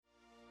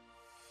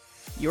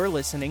You're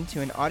listening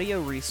to an audio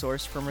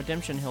resource from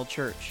Redemption Hill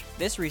Church.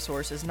 This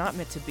resource is not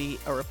meant to be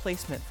a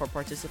replacement for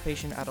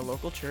participation at a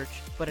local church,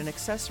 but an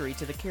accessory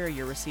to the care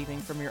you're receiving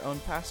from your own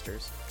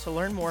pastors. To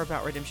learn more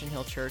about Redemption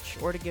Hill Church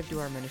or to give to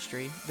our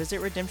ministry, visit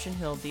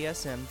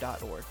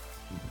redemptionhilldsm.org.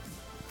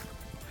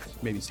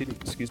 Maybe seated,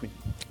 excuse me.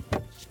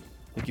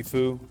 Thank you,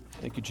 Fu.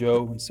 Thank you,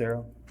 Joe and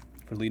Sarah,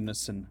 for leading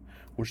us in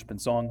worship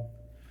and song.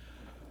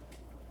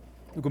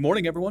 Well, good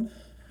morning, everyone.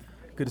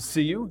 Good to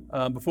see you.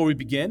 Before we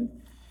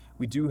begin,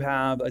 we do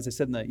have, as I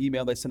said in the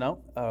email that I sent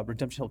out,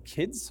 Redemption Hill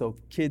Kids. So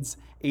kids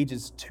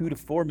ages 2 to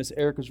 4. Miss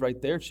Erica's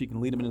right there. She can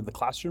lead them into the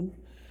classroom.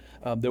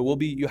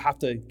 You have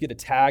to get a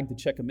tag to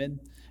check them in,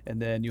 and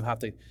then you have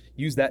to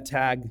use that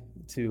tag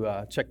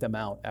to check them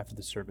out after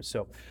the service.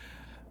 So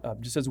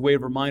just as a way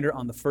of reminder,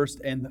 on the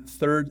first and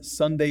third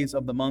Sundays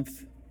of the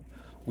month,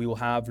 we will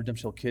have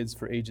Redemption Hill Kids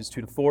for ages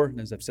 2 to 4. And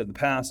as I've said in the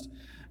past,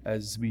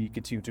 as we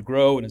continue to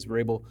grow and as we're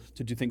able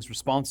to do things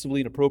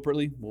responsibly and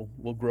appropriately,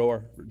 we'll grow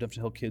our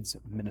Redemption Hill Kids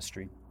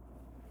ministry.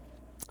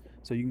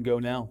 So you can go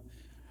now,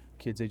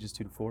 kids ages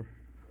 2 to 4.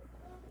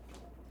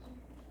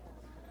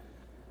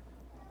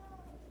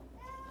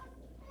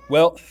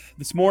 Well,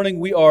 this morning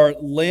we are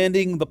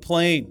landing the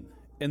plane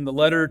in the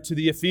letter to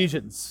the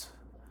Ephesians.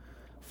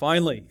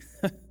 Finally,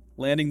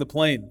 landing the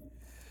plane.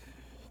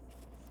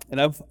 And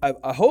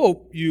I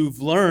hope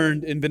you've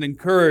learned and been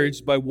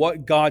encouraged by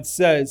what God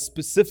says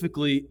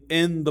specifically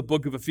in the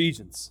book of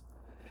Ephesians.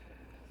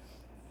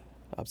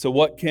 So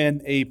what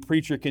can a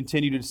preacher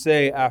continue to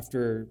say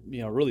after,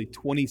 really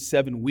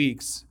 27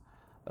 weeks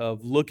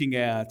of looking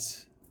at,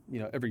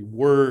 every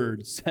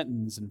word,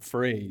 sentence, and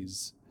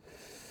phrase?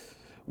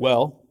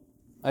 Well,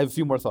 I have a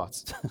few more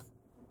thoughts.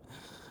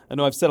 I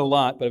know I've said a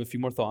lot, but I have a few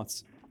more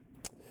thoughts.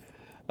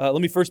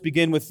 Let me first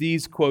begin with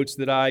these quotes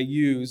that I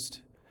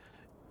used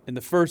in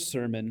the first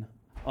sermon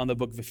on the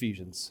book of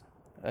Ephesians.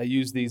 I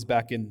used these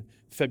back in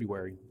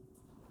February.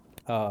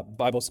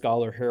 Bible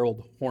scholar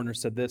Harold Horner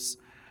said this: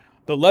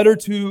 "The letter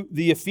to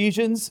the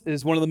Ephesians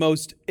is one of the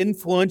most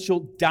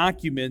influential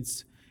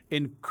documents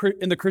in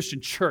the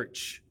Christian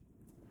church."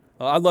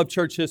 I love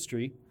church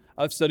history.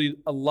 I've studied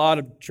a lot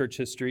of church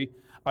history.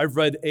 I've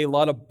read a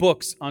lot of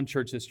books on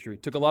church history,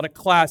 took a lot of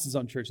classes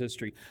on church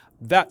history.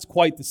 That's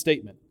quite the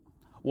statement.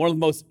 One of the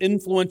most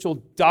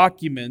influential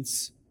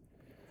documents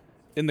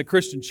in the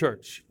Christian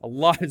church. A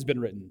lot has been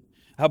written.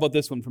 How about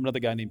this one from another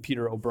guy named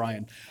Peter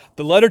O'Brien?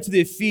 "The letter to the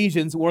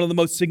Ephesians, one of the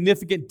most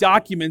significant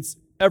documents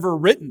ever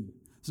written."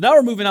 So now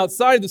we're moving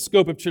outside of the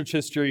scope of church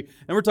history,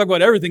 and we're talking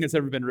about everything that's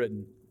ever been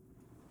written.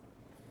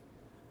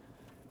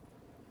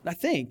 I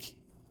think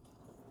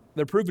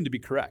they're proven to be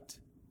correct.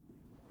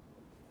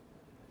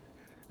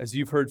 As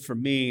you've heard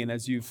from me, and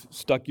as you've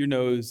stuck your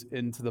nose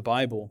into the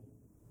Bible,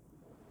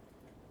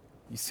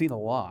 you've seen a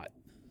lot.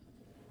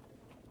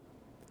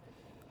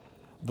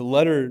 The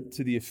letter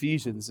to the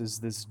Ephesians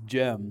is this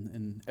gem,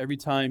 and every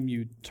time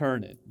you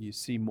turn it, you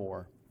see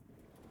more.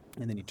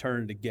 And then you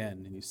turn it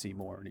again, and you see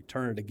more. And you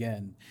turn it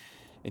again,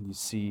 and you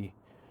see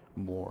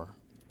more.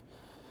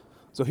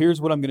 So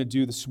here's what I'm going to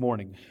do this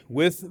morning.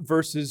 With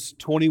verses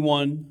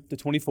 21 to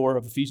 24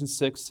 of Ephesians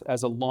 6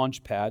 as a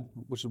launch pad,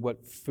 which is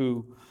what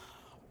Fu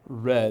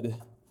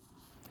read,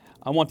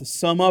 I want to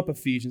sum up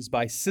Ephesians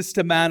by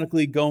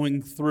systematically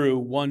going through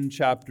one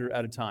chapter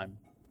at a time.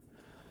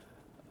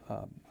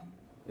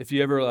 If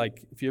you ever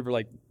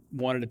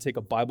wanted to take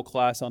a Bible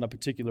class on a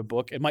particular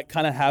book, it might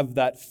kind of have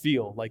that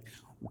feel. Like,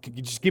 could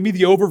you just give me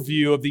the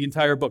overview of the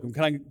entire book? I'm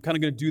kind of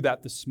going to do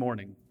that this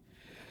morning.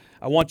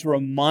 I want to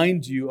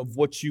remind you of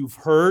what you've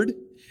heard,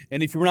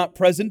 and if you were not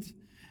present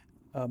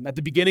at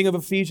the beginning of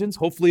Ephesians,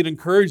 hopefully it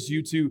encouraged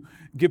you to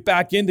get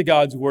back into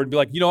God's Word and be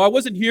like, I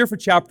wasn't here for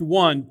chapter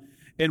 1,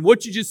 and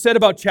what you just said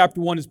about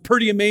chapter 1 is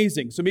pretty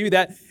amazing. So maybe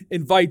that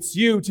invites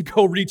you to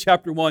go read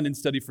chapter 1 and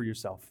study for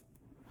yourself.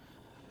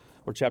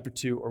 Or chapter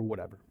 2, or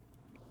whatever.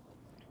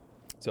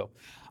 So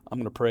I'm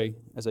going to pray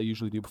as I always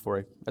do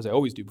before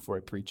I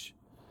preach.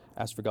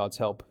 Ask for God's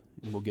help,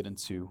 and we'll get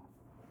into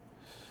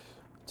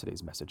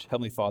today's message.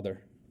 Heavenly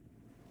Father,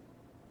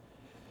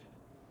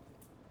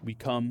 we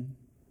come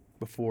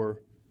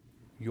before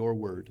your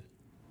word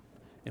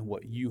and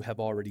what you have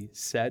already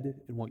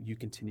said and what you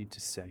continue to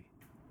say.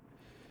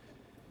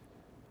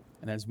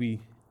 And as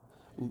we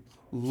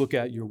look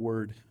at your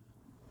word,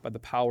 by the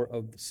power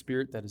of the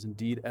Spirit that is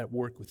indeed at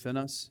work within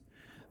us,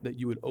 that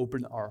you would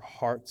open our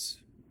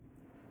hearts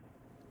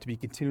to be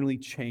continually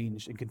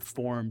changed and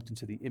conformed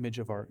into the image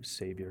of our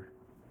Savior.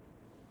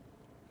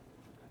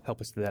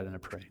 Help us do that, and I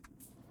pray.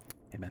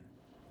 Amen.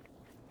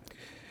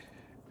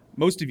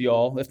 Most of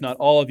y'all, if not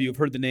all of you, have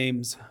heard the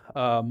names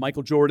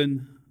Michael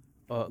Jordan,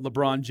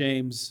 LeBron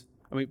James,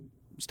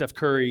 Steph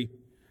Curry,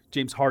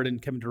 James Harden,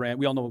 Kevin Durant.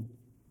 We all know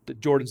that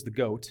Jordan's the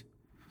GOAT.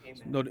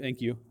 No, thank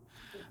you.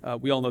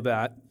 We all know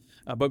that.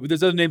 But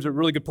there's other names that are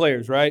really good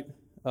players, right?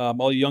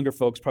 All you younger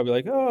folks probably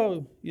like,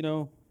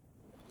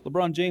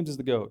 LeBron James is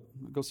the GOAT.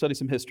 Go study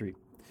some history.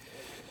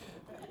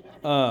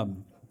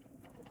 Even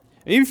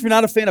if you're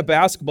not a fan of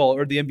basketball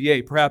or the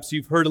NBA, perhaps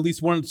you've heard at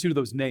least one or two of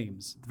those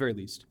names, at the very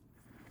least.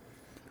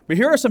 But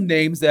here are some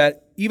names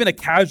that even a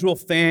casual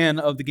fan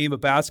of the game of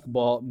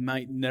basketball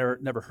might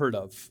never heard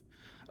of.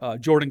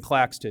 Jordan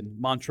Claxton,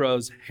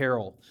 Montrezl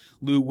Harrell,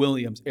 Lou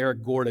Williams,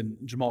 Eric Gordon,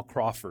 Jamal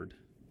Crawford.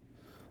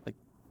 Like,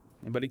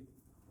 anybody?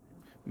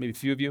 Maybe a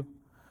few of you?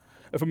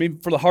 For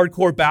the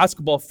hardcore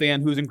basketball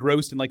fan who's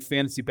engrossed in like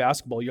fantasy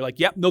basketball, you're like,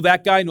 yep, know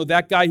that guy.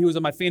 He was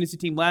on my fantasy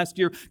team last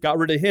year. Got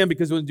rid of him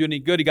because he wasn't doing any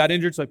good. He got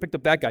injured, so I picked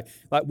up that guy.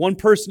 Like one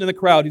person in the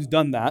crowd who's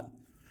done that.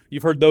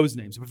 You've heard those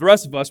names. But the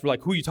rest of us, we're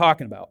like, who are you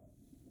talking about?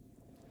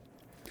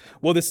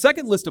 Well, the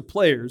second list of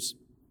players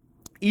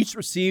each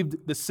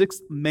received the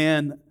sixth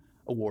man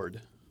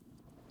award.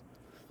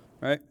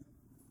 Right?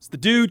 It's the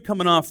dude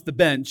coming off the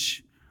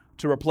bench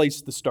to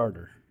replace the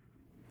starter.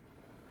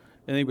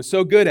 And he was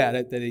so good at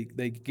it that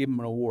they gave him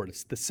an award.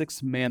 It's the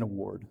sixth man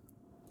award.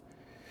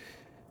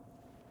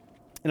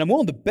 And I'm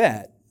willing to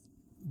bet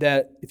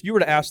that if you were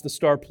to ask the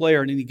star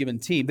player in any given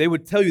team, they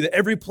would tell you that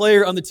every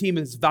player on the team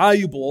is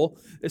valuable,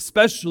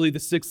 especially the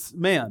sixth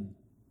man.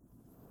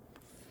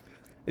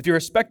 If you're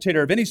a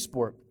spectator of any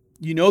sport,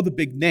 you know the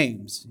big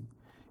names.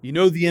 You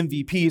know the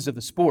MVPs of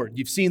the sport.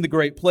 You've seen the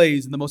great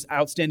plays and the most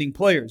outstanding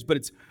players. But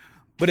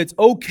it's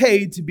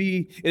okay to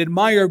be an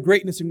admirer of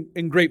greatness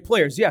in great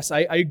players. Yes,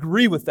 I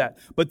agree with that.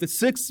 But the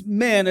sixth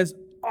man is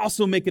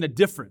also making a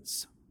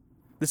difference.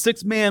 The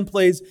sixth man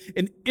plays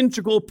an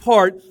integral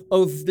part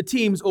of the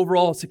team's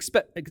overall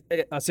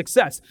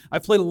success. I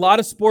played a lot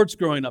of sports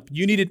growing up.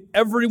 You needed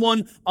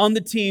everyone on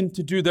the team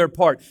to do their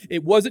part.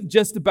 It wasn't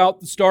just about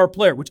the star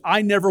player, which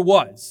I never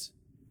was.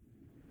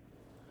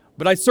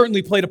 But I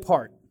certainly played a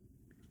part,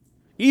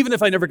 even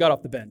if I never got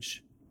off the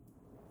bench.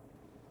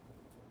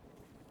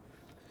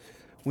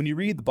 When you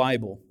read the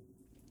Bible,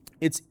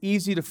 it's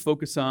easy to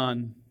focus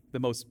on the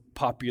most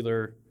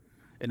popular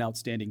and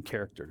outstanding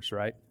characters,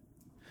 right?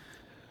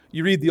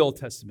 You read the Old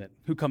Testament,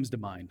 who comes to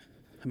mind?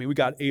 I mean, we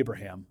got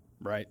Abraham,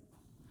 right?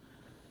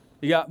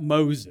 You got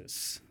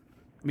Moses.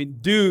 I mean,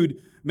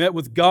 dude met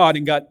with God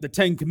and got the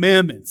Ten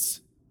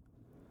Commandments.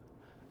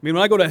 I mean,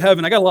 when I go to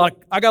heaven, I got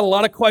a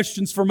lot of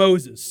questions for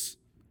Moses.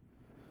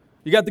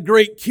 You got the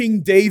great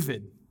King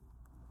David.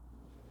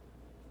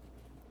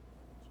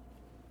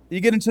 You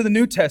get into the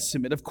New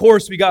Testament. Of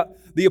course, we got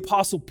the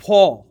Apostle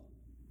Paul.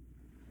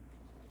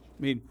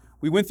 I mean,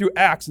 we went through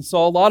Acts and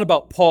saw a lot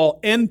about Paul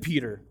and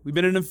Peter. We've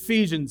been in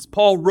Ephesians.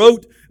 Paul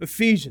wrote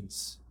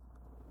Ephesians.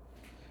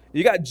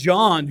 You got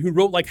John, who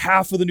wrote like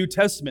half of the New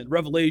Testament,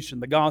 Revelation,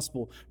 the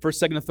Gospel,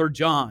 1st, 2nd, and 3rd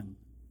John.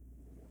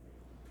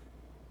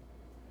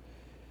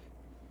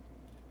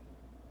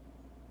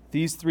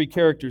 These three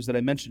characters that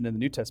I mentioned in the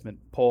New Testament,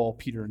 Paul,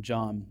 Peter, and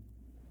John,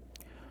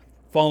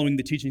 following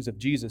the teachings of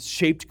Jesus,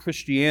 shaped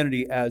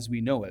Christianity as we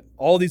know it.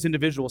 All these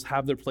individuals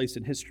have their place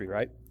in history,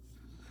 right?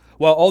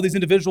 While all these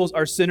individuals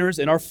are sinners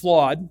and are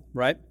flawed,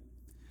 right?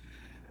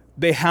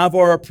 They have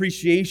our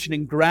appreciation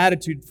and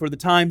gratitude for the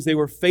times they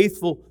were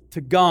faithful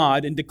to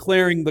God in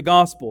declaring the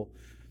gospel.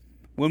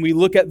 When we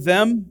look at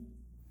them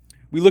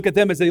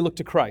as they look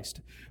to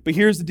Christ. But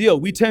here's the deal.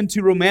 We tend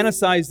to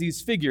romanticize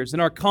these figures in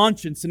our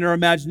conscience and our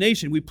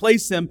imagination. We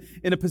place them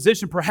in a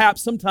position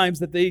perhaps sometimes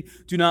that they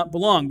do not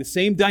belong. The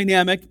same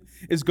dynamic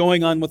is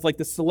going on with like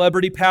the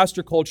celebrity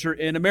pastor culture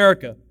in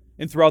America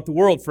and throughout the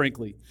world,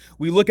 frankly.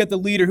 We look at the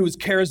leader who is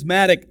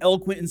charismatic,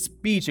 eloquent in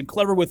speech, and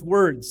clever with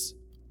words.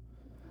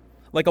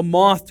 Like a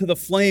moth to the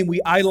flame,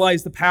 we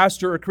idolize the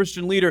pastor or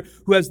Christian leader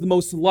who has the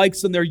most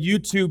likes on their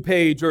YouTube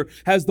page or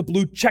has the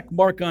blue check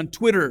mark on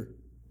Twitter.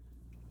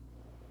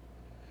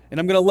 And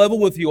I'm going to level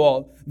with you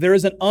all. There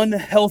is an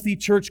unhealthy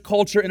church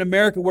culture in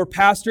America where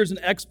pastors and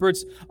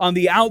experts on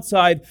the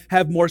outside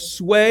have more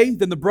sway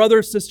than the brother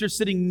or sister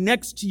sitting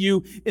next to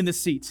you in the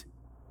seat.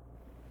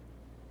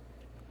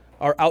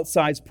 Our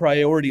outsized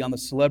priority on the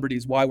celebrity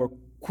is why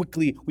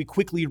we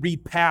quickly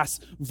read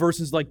past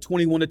verses like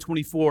 21 to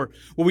 24,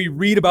 where we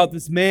read about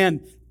this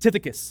man,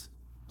 Tychicus.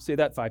 Say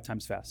that 5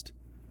 times fast.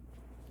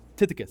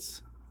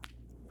 Tychicus.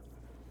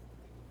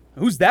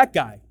 Who's that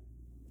guy?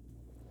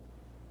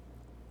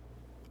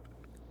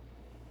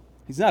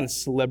 He's not a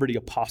celebrity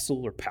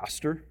apostle or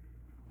pastor.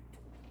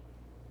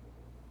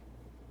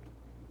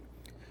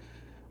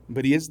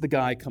 But he is the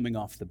guy coming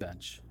off the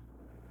bench.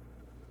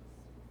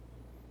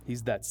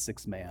 He's that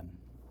sixth man.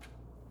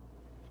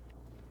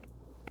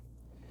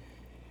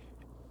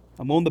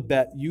 I'm willing to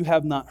bet you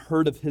have not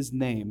heard of his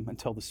name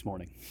until this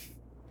morning.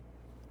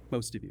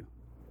 Most of you.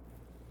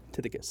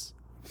 Tychicus.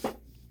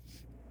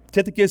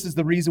 Tychicus is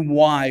the reason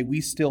why we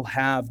still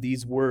have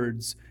these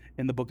words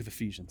in the book of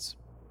Ephesians.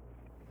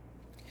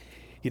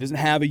 He doesn't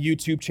have a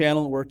YouTube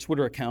channel or a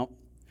Twitter account,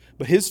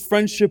 but his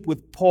friendship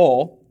with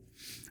Paul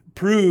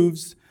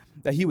proves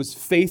that he was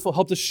faithful,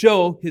 helped to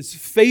show his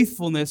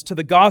faithfulness to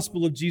the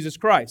gospel of Jesus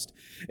Christ.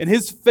 And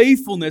his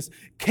faithfulness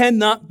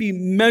cannot be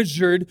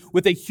measured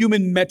with a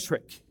human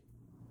metric.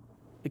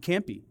 It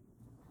can't be.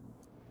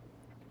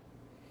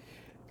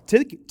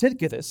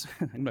 Tychicus,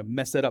 I'm going to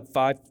mess that up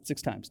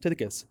 5-6 times.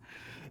 Tychicus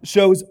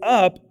shows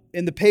up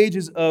in the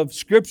pages of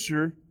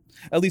Scripture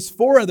at least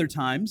 4 other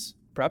times,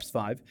 perhaps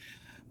 5.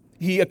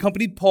 He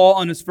accompanied Paul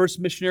on his first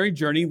missionary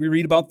journey. We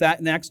read about that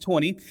in Acts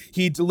 20.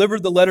 He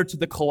delivered the letter to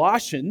the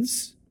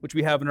Colossians, which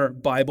we have in our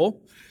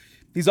Bible.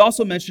 He's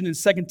also mentioned in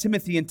 2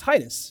 Timothy and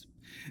Titus.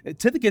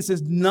 Tychicus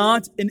is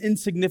not an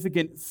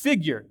insignificant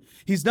figure.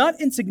 He's not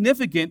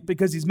insignificant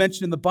because he's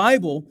mentioned in the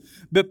Bible,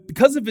 but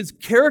because of his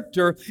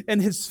character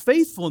and his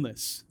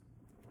faithfulness.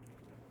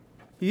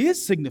 He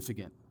is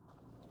significant.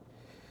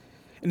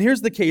 And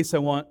here's the case I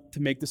want to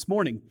make this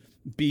morning.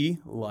 Be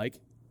like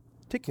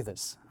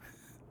Tychicus.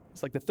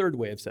 It's like the third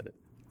way I've said it.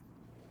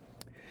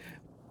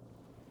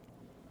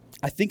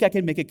 I think I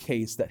can make a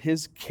case that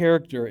his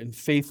character and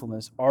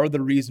faithfulness are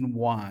the reason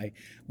why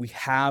we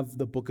have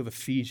the book of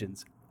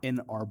Ephesians in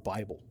our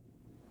Bible.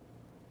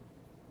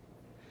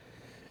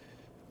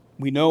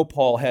 We know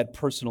Paul had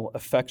personal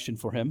affection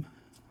for him.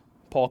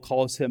 Paul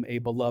calls him a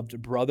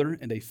beloved brother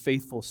and a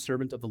faithful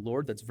servant of the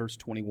Lord. That's verse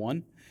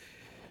 21.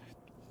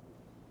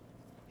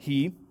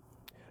 He, is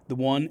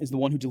the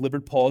one who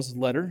delivered Paul's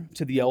letter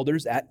to the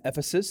elders at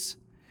Ephesus.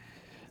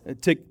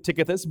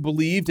 Tychicus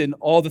believed in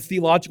all the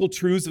theological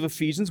truths of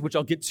Ephesians, which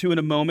I'll get to in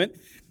a moment.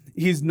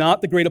 He's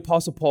not the great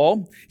apostle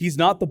Paul. He's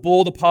not the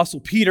bold apostle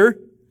Peter.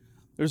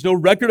 There's no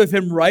record of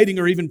him writing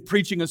or even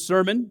preaching a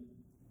sermon.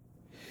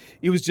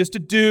 He was just a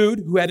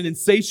dude who had an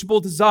insatiable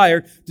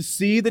desire to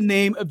see the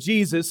name of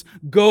Jesus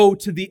go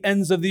to the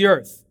ends of the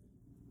earth.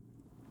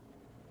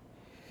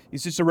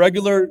 He's just a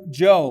regular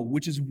Joe,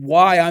 which is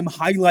why I'm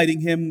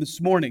highlighting him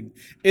this morning.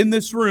 In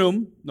this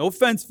room, no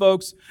offense,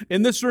 folks,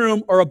 in this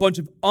room are a bunch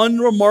of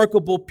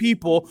unremarkable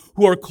people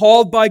who are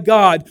called by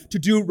God to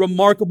do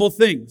remarkable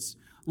things.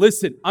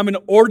 Listen, I'm an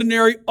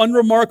ordinary,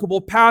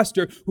 unremarkable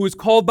pastor who is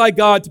called by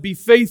God to be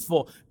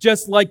faithful,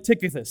 just like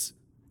Tychicus.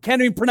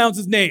 Can't even pronounce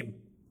his name.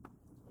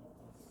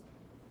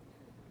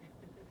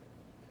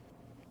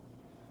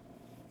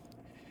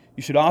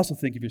 You should also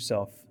think of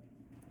yourself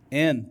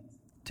and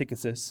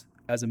Tychicus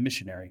as a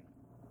missionary.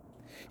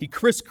 He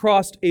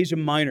crisscrossed Asia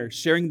Minor,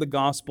 sharing the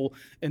gospel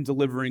and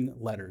delivering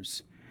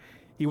letters.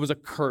 He was a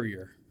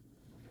courier.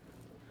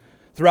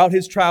 Throughout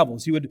his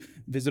travels, he would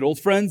visit old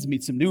friends,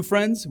 meet some new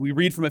friends. We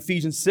read from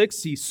Ephesians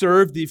 6, he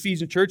served the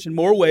Ephesian church in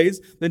more ways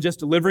than just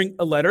delivering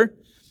a letter.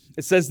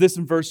 It says this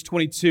in verse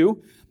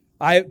 22.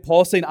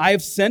 Paul saying, I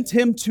have sent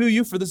him to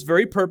you for this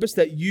very purpose,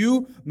 that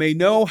you may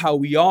know how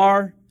we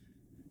are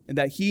and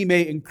that he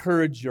may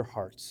encourage your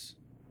hearts.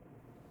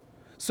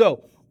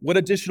 So, what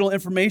additional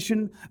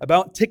information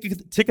about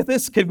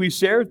Tychicus can we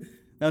share?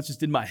 Now it's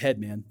just in my head,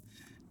 man.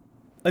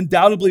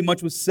 Undoubtedly,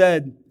 much was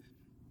said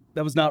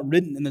that was not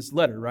written in this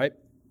letter, right?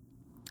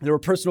 There were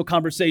personal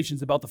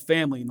conversations about the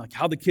family and like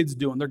how the kids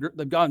doing.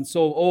 They've gotten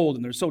so old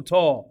and they're so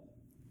tall.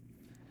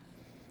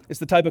 It's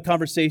the type of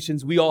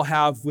conversations we all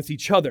have with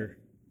each other.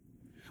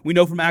 We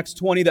know from Acts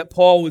 20 that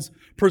Paul was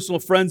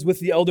personal friends with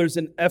the elders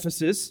in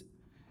Ephesus.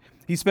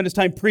 He spent his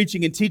time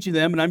preaching and teaching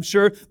them, and I'm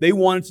sure they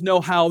wanted to know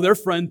how their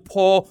friend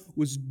Paul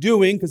was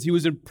doing because he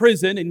was in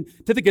prison, and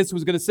Tychicus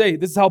was going to say,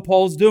 this is how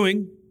Paul's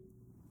doing.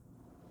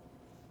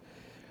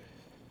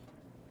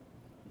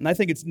 And I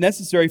think it's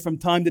necessary from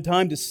time to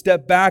time to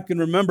step back and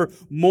remember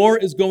more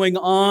is going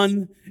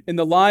on in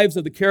the lives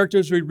of the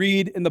characters we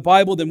read in the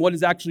Bible than what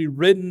is actually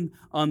written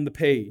on the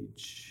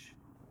page.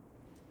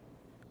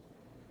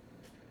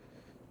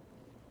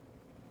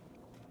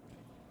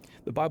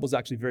 The Bible is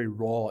actually very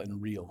raw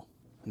and real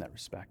in that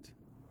respect.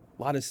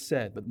 A lot is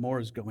said, but more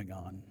is going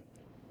on.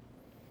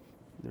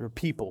 There are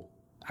people,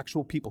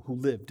 actual people who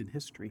lived in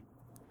history.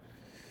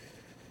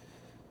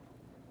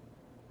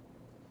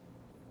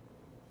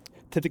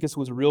 Tychicus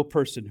was a real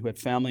person who had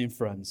family and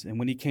friends, and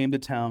when he came to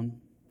town,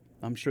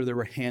 I'm sure there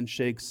were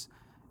handshakes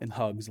and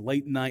hugs,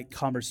 late night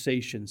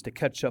conversations to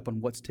catch up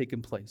on what's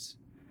taken place.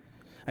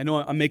 I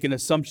know I'm making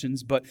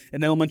assumptions, but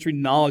an elementary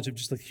knowledge of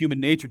just the human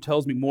nature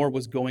tells me more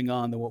was going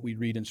on than what we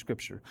read in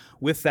Scripture.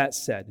 With that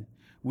said,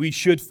 we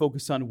should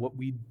focus on what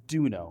we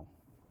do know.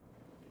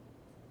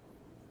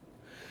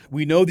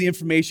 We know the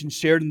information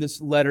shared in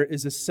this letter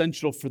is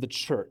essential for the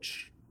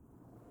church.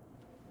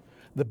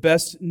 The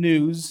best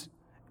news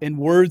and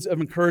words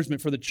of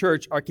encouragement for the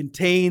church are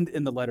contained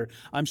in the letter.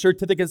 I'm sure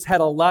Tychicus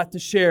had a lot to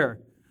share,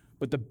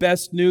 but the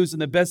best news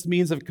and the best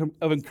means of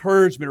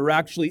encouragement are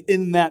actually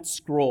in that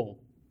scroll.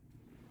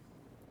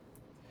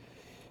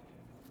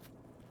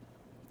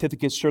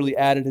 Tychicus surely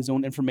added his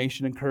own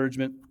information and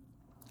encouragement,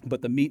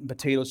 but the meat and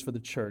potatoes for the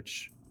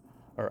church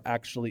are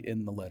actually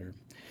in the letter.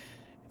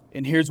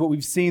 And here's what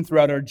we've seen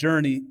throughout our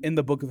journey in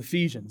the book of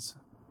Ephesians.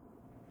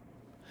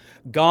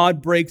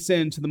 God breaks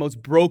into the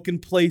most broken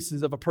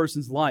places of a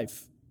person's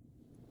life.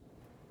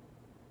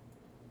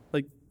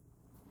 Like,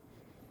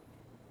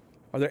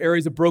 are there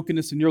areas of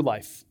brokenness in your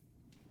life?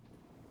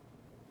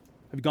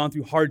 Have you gone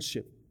through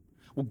hardship?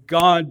 Well,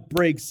 God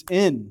breaks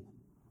in.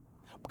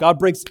 God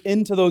breaks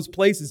into those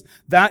places.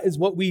 That is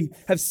what we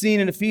have seen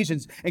in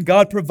Ephesians. And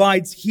God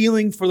provides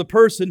healing for the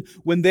person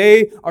when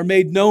they are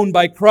made known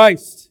by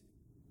Christ.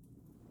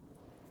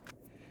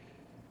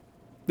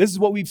 This is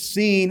what we've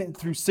seen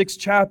through 6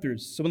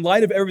 chapters. So in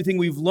light of everything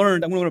we've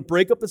learned, I'm going to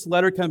break up this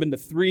letter kind of into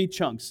 3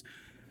 chunks.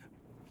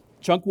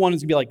 Chunk 1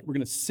 is going to be like, we're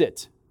going to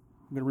sit.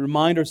 We're going to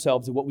remind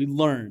ourselves of what we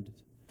learned.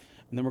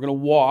 And then we're going to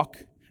walk,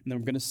 and then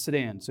we're going to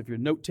stand. So if you're a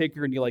note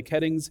taker and you like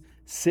headings,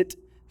 sit,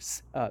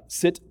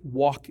 Sit,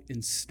 walk,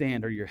 and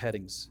stand are your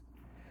headings.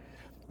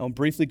 I'll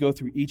briefly go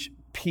through each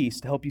piece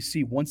to help you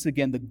see once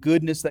again the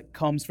goodness that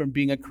comes from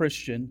being a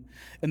Christian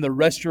and the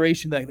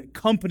restoration that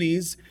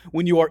accompanies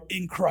when you are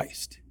in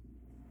Christ.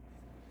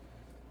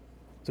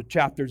 So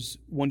chapters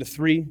 1 to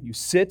 3, you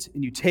sit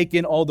and you take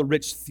in all the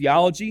rich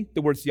theology.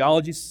 The word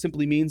theology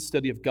simply means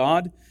study of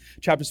God.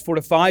 Chapters 4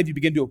 to 5, you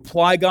begin to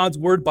apply God's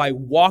word by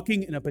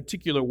walking in a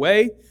particular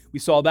way. We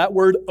saw that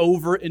word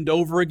over and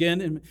over again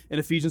in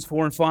Ephesians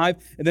 4 and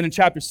 5. And then in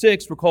chapter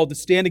 6, we're called to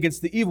stand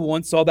against the evil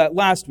one. Saw that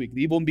last week,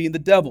 the evil one being the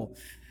devil.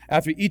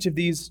 After each of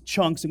these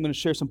chunks, I'm going to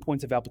share some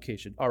points of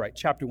application. All right,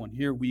 chapter 1,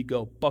 here we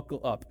go.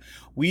 Buckle up.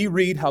 We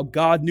read how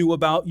God knew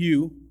about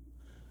you,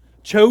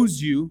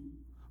 chose you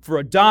for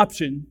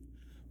adoption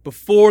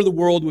before the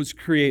world was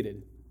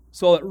created.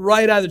 Saw it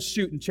right out of the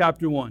chute in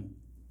chapter 1.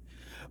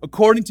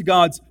 According to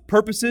God's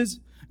purposes,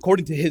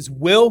 according to His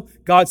will,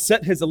 God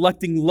set His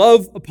electing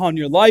love upon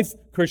your life,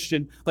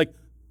 Christian. Like,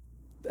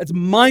 that's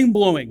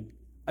mind-blowing.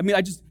 I mean,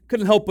 I just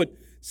couldn't help but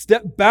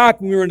step back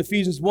when we were in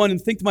Ephesians 1 and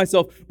think to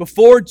myself,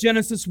 before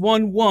Genesis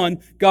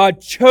 1:1,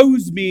 God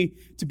chose me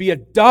to be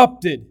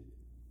adopted.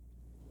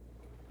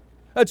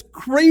 That's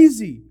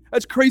crazy.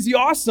 That's crazy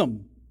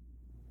awesome.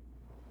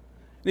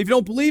 And if you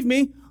don't believe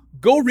me,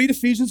 go read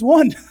Ephesians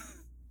 1.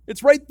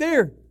 It's right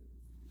there.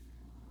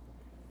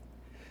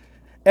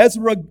 As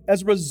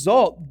a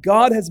result,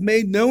 God has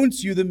made known to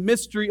you the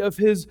mystery of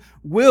His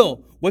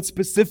will. What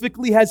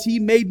specifically has He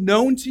made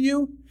known to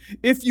you?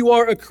 If you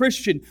are a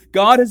Christian,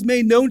 God has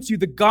made known to you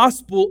the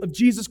gospel of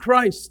Jesus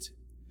Christ,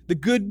 the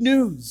good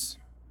news.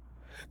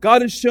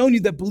 God has shown you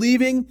that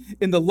believing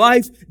in the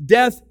life,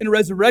 death, and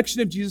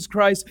resurrection of Jesus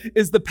Christ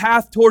is the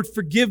path toward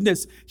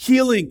forgiveness,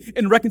 healing,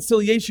 and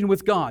reconciliation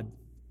with God.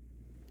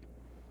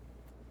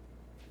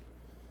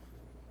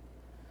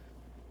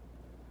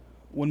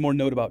 One more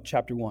note about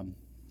chapter 1.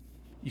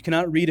 You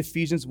cannot read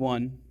Ephesians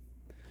 1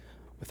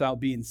 without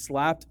being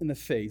slapped in the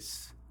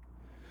face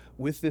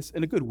with this,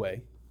 in a good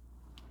way,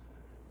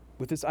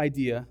 with this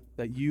idea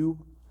that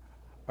you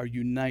are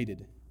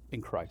united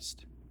in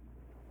Christ.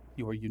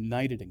 You are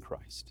united in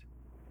Christ.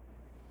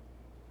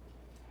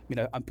 I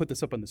mean, I put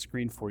this up on the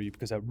screen for you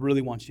because I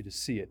really want you to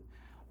see it.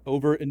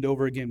 Over and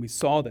over again, we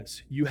saw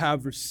this. You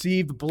have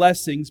received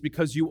blessings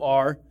because you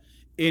are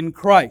in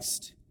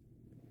Christ.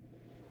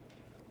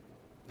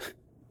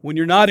 When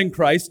you're not in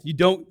Christ, you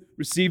don't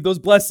receive those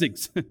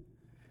blessings.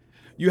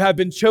 You have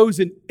been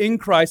chosen in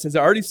Christ, as I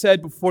already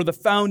said, before the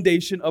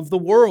foundation of the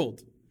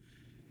world.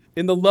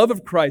 In the love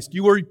of Christ,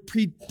 you were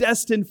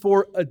predestined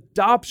for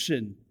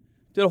adoption.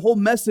 Did a whole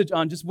message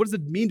on just what does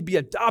it mean to be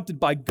adopted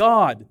by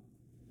God.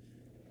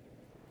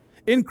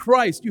 In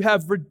Christ, you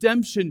have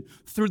redemption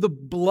through the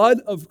blood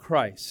of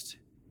Christ.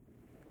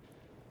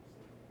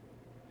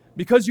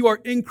 Because you are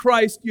in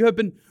Christ, you have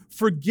been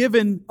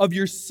forgiven of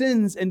your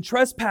sins and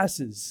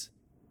trespasses.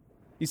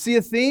 You see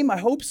a theme? I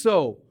hope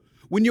so.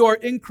 When you are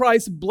in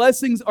Christ,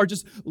 blessings are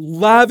just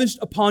lavished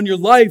upon your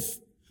life.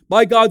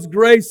 By God's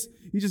grace,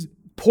 He's just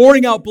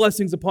pouring out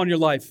blessings upon your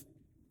life.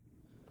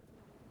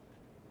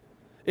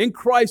 In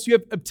Christ, you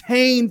have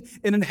obtained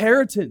an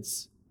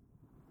inheritance.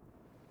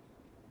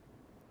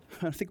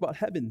 Think about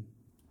heaven,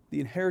 the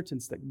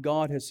inheritance that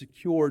God has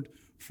secured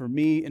for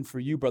me and for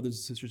you, brothers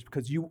and sisters,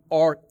 because you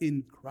are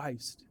in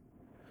Christ.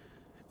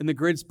 And the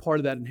greatest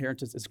part of that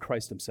inheritance is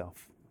Christ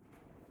Himself.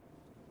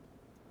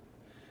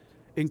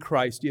 In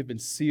Christ, you have been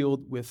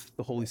sealed with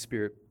the Holy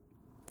Spirit,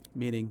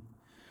 meaning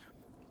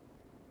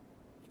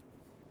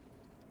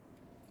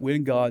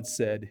when God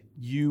said,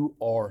 "You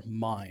are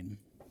mine,"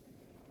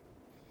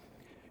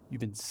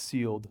 you've been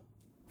sealed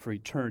for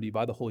eternity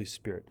by the Holy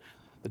Spirit.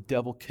 The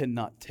devil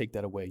cannot take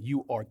that away.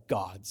 You are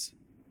God's.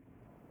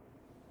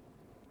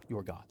 You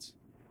are God's.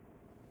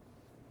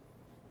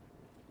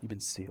 You've been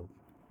sealed.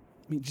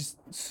 I mean, just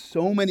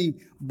so many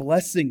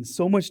blessings,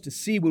 so much to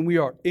see when we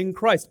are in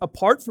Christ.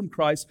 Apart from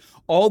Christ,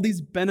 all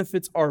these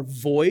benefits are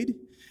void,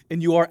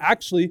 and you are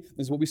actually,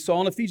 this is what we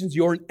saw in Ephesians,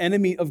 you're an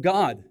enemy of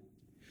God.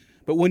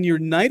 But when you're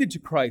united to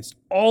Christ,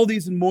 all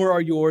these and more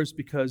are yours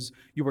because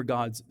you are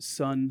God's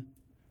son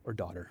or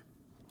daughter.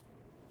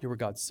 You are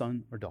God's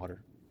son or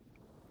daughter.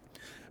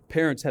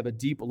 Parents have a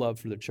deep love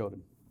for their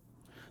children.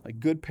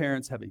 Like good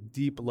parents have a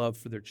deep love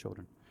for their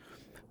children.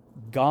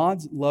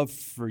 God's love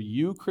for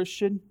you,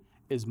 Christian,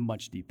 is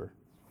much deeper.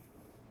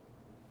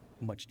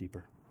 Much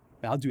deeper.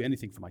 Now, I'll do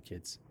anything for my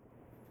kids.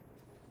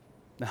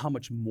 Now, how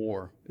much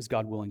more is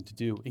God willing to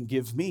do and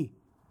give me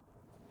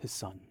His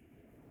Son?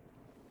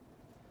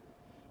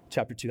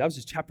 Chapter 2. That was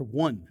just chapter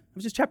 1. That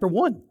was just chapter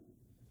 1.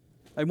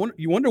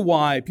 You wonder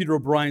why Peter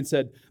O'Brien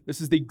said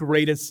this is the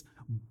greatest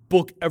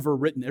book ever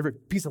written, every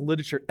piece of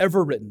literature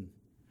ever written.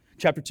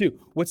 Chapter 2.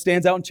 What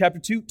stands out in chapter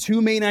 2?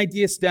 Two main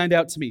ideas stand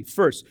out to me.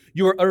 First,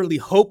 you are utterly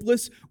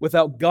hopeless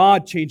without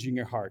God changing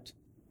your heart.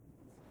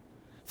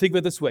 Think of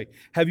it this way.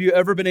 Have you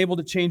ever been able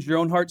to change your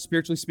own heart,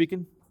 spiritually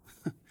speaking?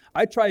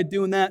 I tried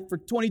doing that for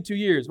 22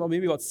 years, well,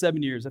 maybe about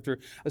 7 years after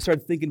I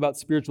started thinking about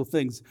spiritual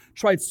things.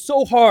 Tried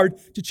so hard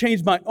to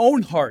change my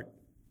own heart.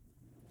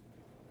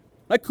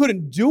 I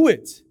couldn't do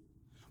it.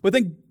 But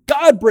then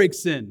God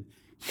breaks in.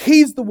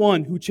 He's the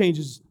one who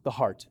changes the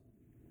heart.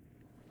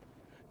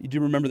 You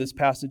do remember this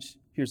passage?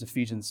 Here's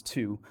Ephesians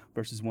 2,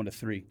 verses 1 to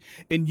 3.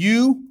 And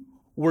you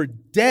were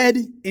dead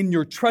in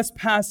your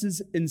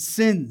trespasses and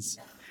sins,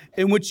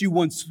 in which you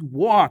once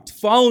walked,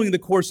 following the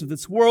course of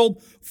this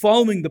world,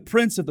 following the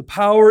prince of the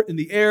power in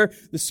the air,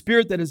 the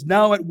spirit that is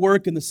now at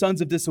work in the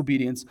sons of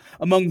disobedience,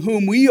 among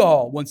whom we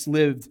all once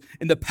lived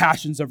in the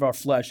passions of our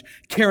flesh,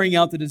 carrying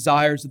out the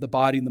desires of the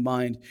body and the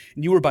mind.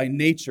 And you were by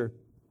nature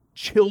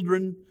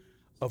children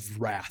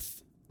of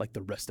wrath, like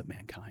the rest of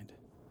mankind.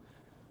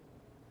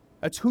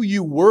 That's who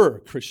you were,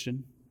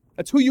 Christian.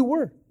 That's who you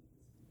were.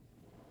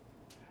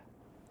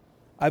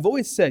 I've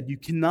always said you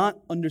cannot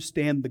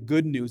understand the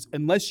good news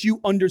unless you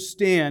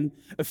understand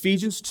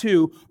Ephesians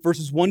 2,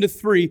 verses 1 to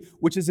 3,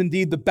 which is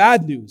indeed the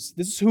bad news.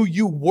 This is who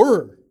you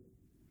were.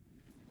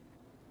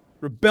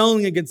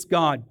 Rebelling against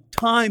God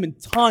time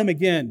and time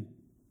again.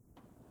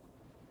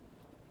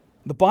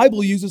 The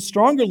Bible uses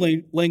stronger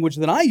language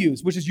than I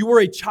use, which is you were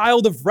a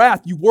child of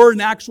wrath. You were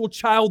an actual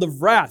child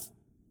of wrath.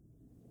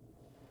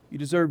 You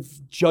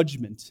deserve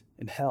judgment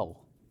in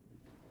hell.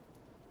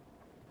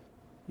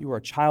 You are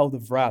a child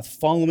of wrath,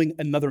 following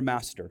another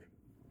master.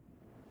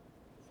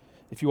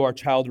 If you are a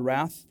child of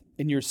wrath,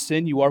 in your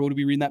sin, you are, what do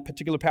we read in that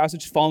particular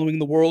passage? Following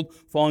the world,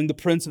 following the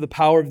prince of the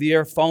power of the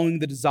air, following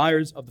the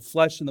desires of the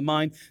flesh and the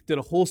mind. Did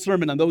a whole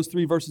sermon on those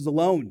 3 verses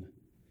alone.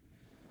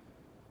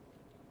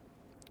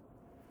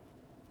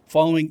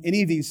 Following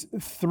any of these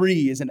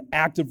 3 is an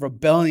act of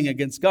rebelling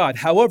against God.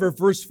 However,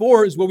 verse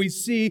 4 is where we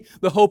see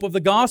the hope of the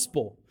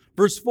gospel.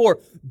 Verse 4,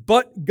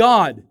 but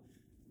God.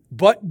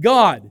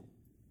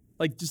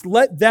 Like, just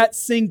let that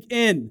sink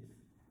in.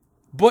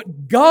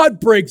 But God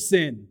breaks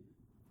in.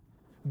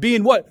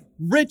 Being what?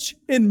 Rich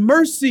in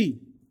mercy.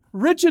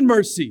 Rich in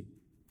mercy.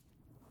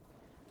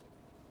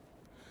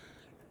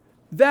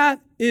 That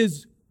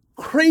is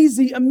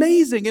crazy,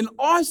 amazing, and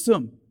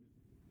awesome.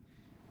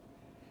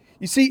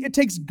 You see, it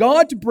takes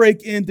God to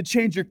break in to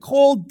change your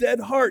cold, dead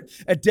heart.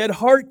 A dead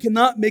heart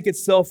cannot make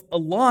itself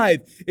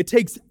alive. It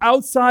takes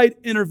outside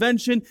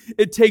intervention.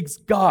 It takes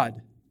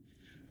God.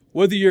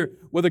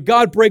 Whether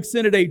God breaks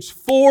in at age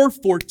 4,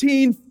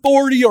 14,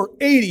 40, or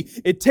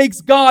 80, it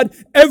takes God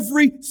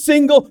every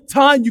single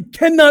time. You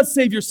cannot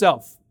save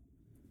yourself.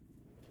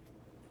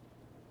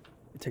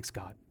 It takes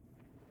God.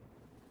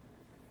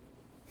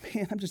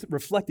 Man, I'm just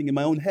reflecting in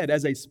my own head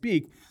as I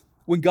speak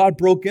when God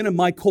broke in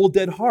my cold,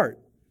 dead heart.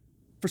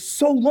 For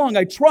so long,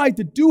 I tried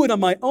to do it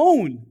on my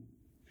own,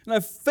 and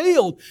I've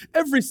failed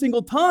every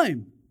single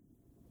time.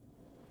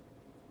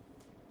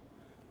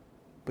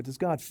 But does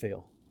God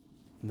fail?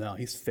 No,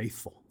 He's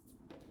faithful.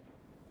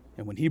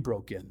 And when He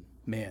broke in,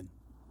 man,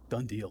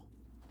 done deal.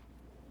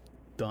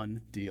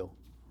 Done deal.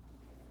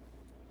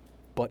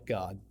 But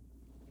God.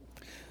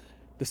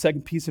 The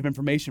second piece of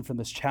information from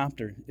this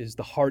chapter is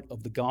the heart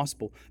of the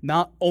gospel.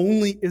 Not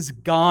only is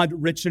God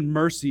rich in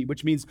mercy,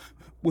 which means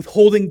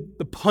withholding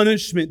the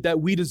punishment that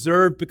we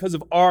deserve because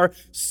of our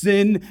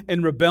sin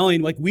and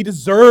rebellion. Like we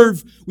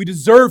deserve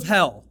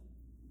hell.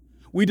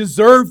 We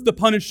deserve the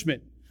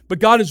punishment. But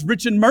God is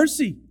rich in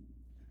mercy.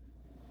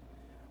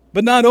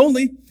 But not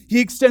only, He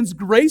extends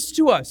grace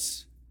to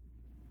us.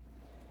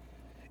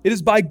 It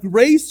is by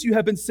grace you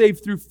have been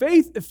saved through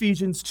faith,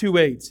 Ephesians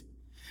 2:8.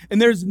 And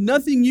there's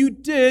nothing you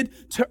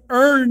did to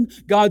earn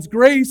God's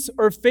grace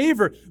or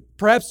favor.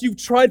 Perhaps you've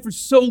tried for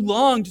so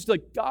long, just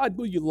like, God,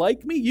 will you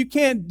like me? You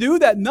can't do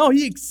that. No,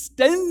 He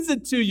extends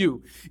it to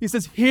you. He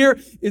says, here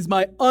is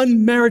my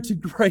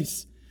unmerited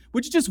grace.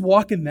 Would you just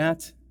walk in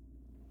that?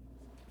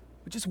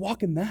 Would you just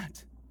walk in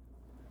that?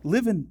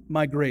 Live in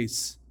my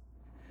grace.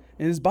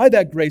 And it is by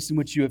that grace in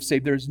which you have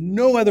saved. There is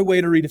no other way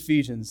to read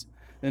Ephesians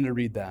than to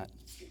read that.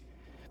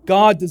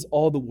 God does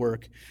all the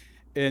work,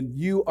 and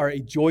you are a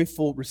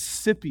joyful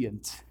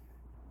recipient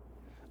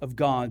of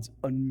God's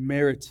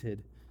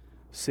unmerited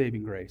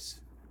saving grace.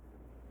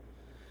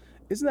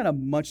 Isn't that a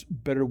much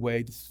better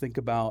way to think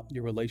about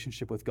your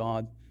relationship with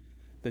God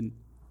than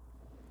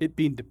it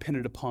being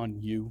dependent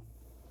upon you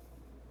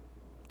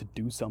to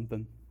do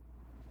something?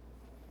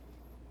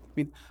 I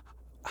mean,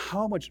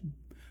 how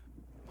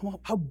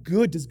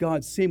good does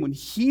God seem when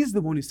He's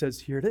the one who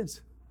says, here it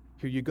is,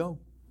 here you go.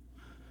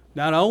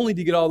 Not only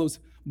do you get all those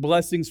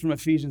blessings from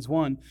Ephesians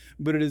 1,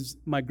 but it is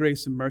my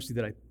grace and mercy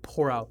that I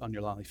pour out on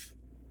your life.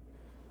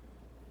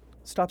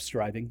 Stop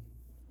striving.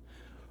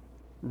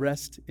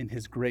 Rest in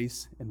His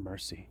grace and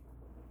mercy.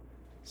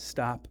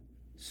 Stop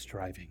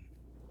striving.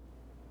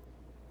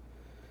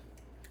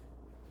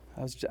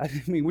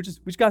 We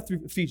just got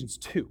through Ephesians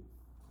 2.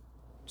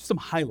 Just some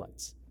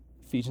highlights.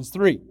 Ephesians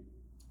 3.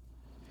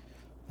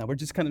 Now we're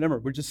just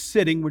we're just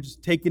sitting, we're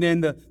just taking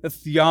in the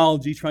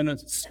theology, trying to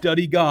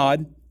study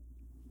God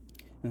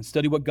and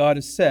study what God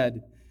has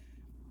said.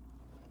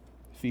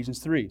 Ephesians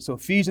 3. So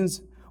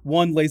Ephesians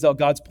 1 lays out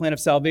God's plan of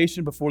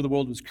salvation before the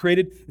world was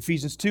created.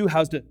 Ephesians 2,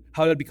 how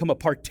to become a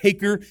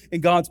partaker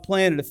in God's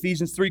plan. And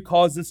Ephesians 3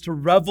 calls us to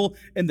revel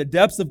in the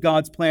depths of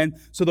God's plan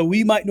so that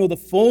we might know the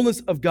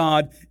fullness of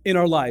God in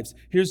our lives.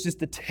 Here's just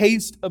the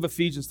taste of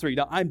Ephesians 3.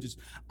 Now,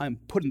 I'm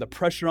putting the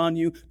pressure on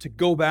you to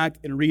go back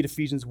and read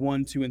Ephesians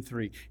 1, 2, and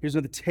 3. Here's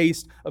the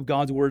taste of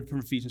God's word from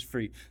Ephesians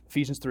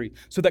 3.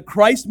 So that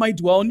Christ might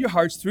dwell in your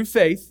hearts through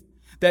faith,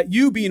 that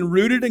you, being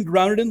rooted and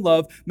grounded in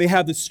love, may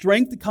have the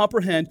strength to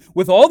comprehend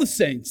with all the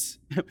saints,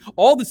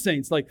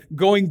 like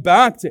going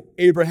back to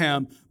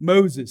Abraham,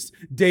 Moses,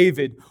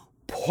 David,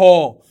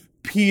 Paul,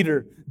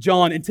 Peter,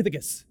 John, and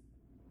Tychicus,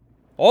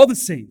 all the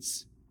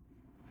saints,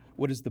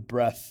 what is the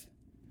breadth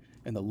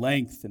and the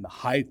length and the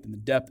height and the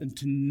depth, and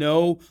to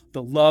know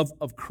the love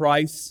of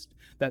Christ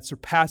that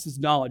surpasses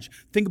knowledge.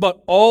 Think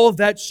about all of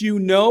that you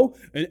know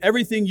and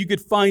everything you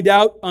could find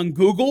out on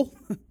Google.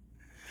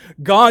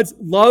 God's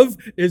love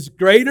is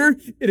greater,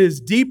 it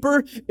is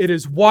deeper, it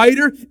is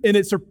wider, and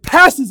it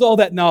surpasses all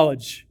that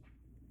knowledge.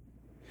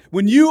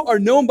 When you are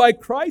known by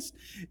Christ,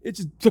 it's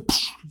an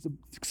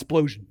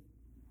explosion.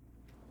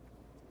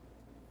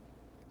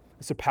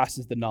 It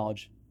surpasses the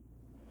knowledge.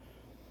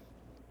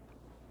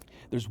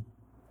 There's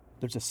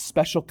a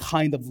special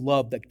kind of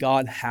love that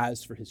God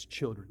has for His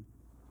children.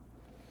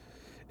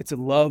 It's a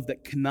love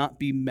that cannot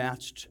be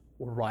matched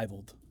or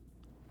rivaled.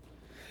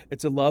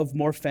 It's a love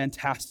more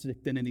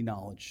fantastic than any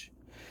knowledge.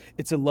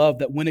 It's a love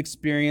that, when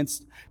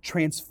experienced,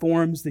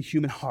 transforms the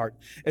human heart.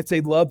 It's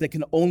a love that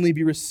can only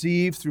be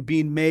received through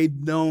being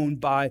made known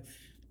by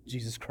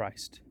Jesus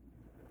Christ.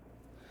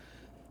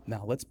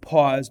 Now, let's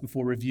pause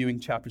before reviewing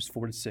chapters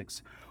 4 to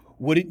 6.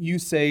 Wouldn't you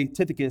say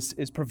Tychicus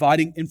is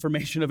providing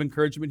information of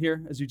encouragement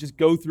here as you just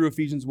go through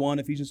Ephesians 1,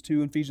 Ephesians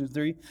 2, and Ephesians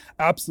 3?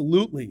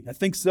 Absolutely. I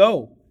think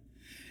so.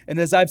 And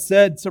as I've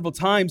said several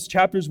times,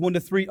 chapters 1 to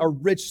 3 are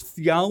rich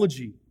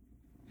theology.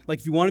 Like,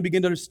 if you want to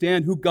begin to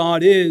understand who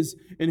God is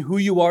and who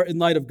you are in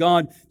light of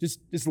God, just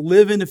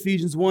live in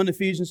Ephesians 1,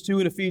 Ephesians 2,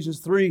 and Ephesians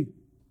 3.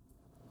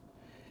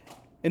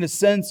 In a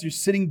sense, you're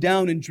sitting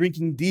down and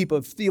drinking deep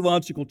of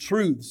theological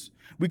truths.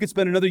 We could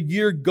spend another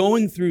year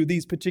going through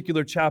these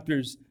particular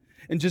chapters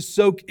and just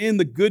soak in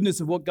the goodness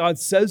of what God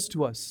says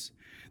to us.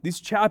 These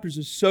chapters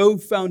are so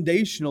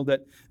foundational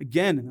that,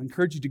 again, I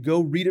encourage you to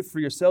go read it for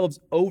yourselves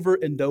over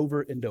and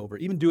over and over.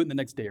 Even do it in the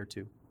next day or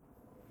two.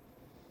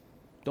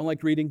 Don't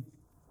like reading?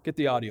 Get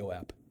the audio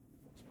app.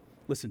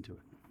 Listen to it.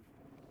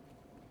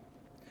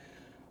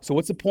 So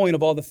what's the point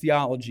of all the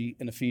theology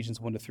in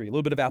Ephesians 1 to 3? A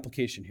little bit of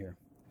application here.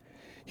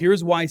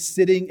 Here's why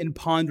sitting and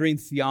pondering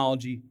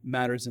theology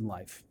matters in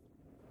life.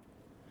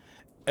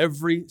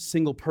 Every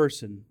single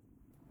person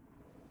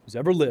who's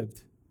ever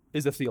lived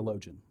is a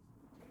theologian.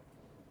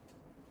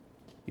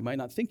 You might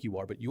not think you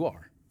are, but you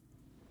are.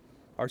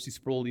 R.C.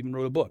 Sproul even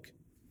wrote a book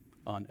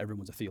on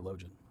everyone's a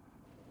theologian.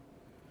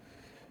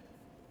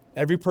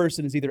 Every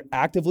person is either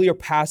actively or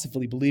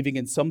passively believing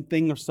in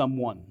something or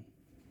someone.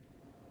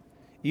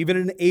 Even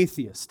an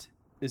atheist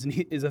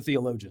is a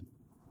theologian.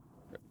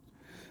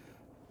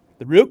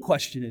 The real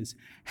question is,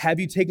 have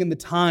you taken the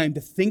time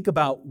to think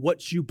about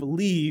what you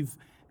believe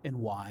and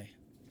why?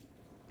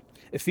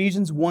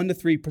 Ephesians 1 to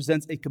 3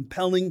 presents a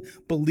compelling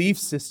belief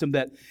system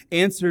that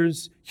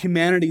answers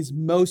humanity's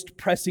most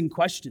pressing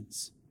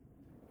questions.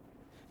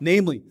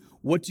 Namely,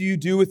 what do you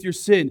do with your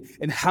sin?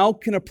 And how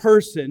can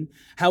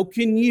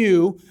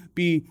you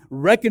be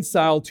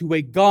reconciled to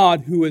a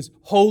God who is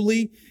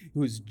holy,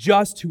 who is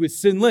just, who is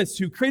sinless,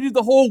 who created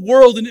the whole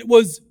world and it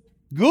was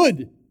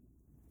good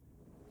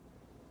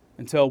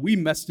until we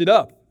messed it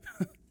up?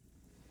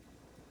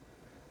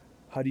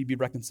 How do you be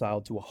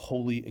reconciled to a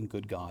holy and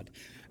good God?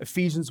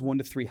 Ephesians 1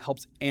 to 3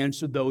 helps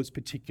answer those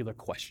particular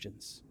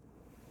questions.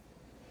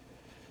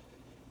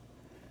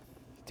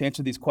 To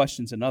answer these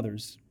questions and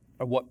others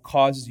are what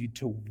causes you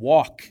to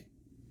walk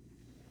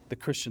the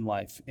Christian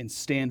life and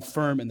stand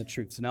firm in the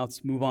truth. So now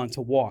let's move on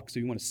to walk. So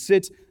you want to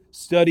sit,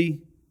 study,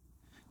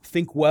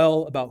 think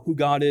well about who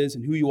God is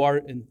and who you are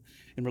in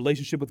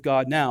relationship with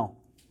God. Now,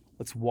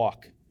 let's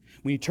walk.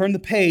 When you turn the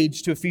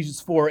page to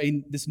Ephesians 4,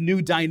 this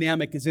new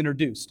dynamic is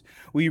introduced.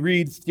 We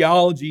read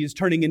theology is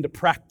turning into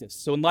practice.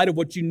 So in light of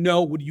what you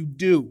know, what do you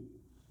do?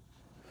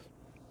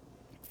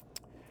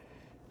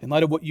 In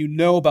light of what you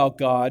know about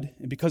God,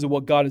 and because of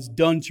what God has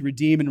done to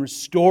redeem and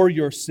restore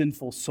your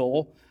sinful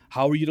soul,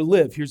 how are you to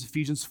live? Here's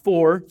Ephesians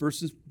 4,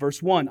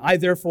 verse 1. I,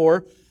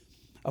 therefore,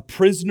 a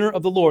prisoner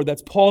of the Lord,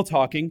 that's Paul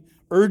talking,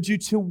 urge you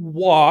to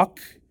walk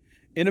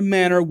in a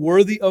manner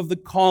worthy of the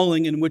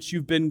calling in which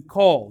you've been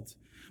called.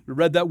 We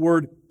read that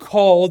word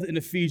called in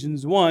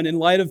Ephesians 1. In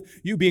light of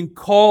you being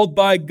called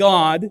by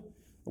God,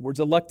 the word's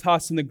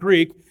electos in the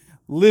Greek,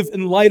 live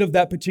in light of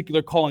that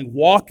particular calling.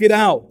 Walk it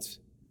out.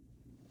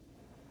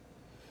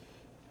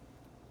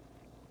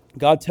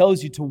 God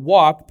tells you to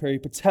walk,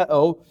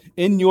 peripateo,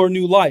 in your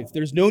new life.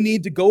 There's no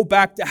need to go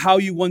back to how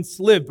you once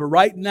lived, but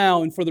right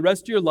now and for the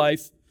rest of your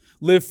life,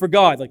 live for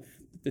God. Like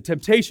the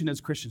temptation as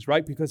Christians,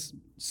 right? Because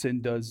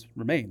sin does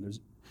remain.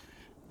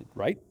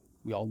 Right?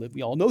 We all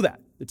know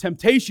that. The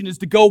temptation is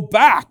to go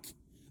back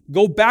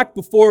Go back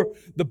before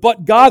the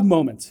but God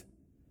moment.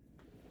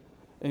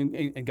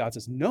 And God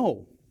says,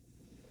 no.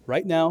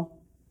 Right now,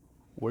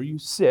 where you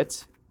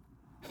sit,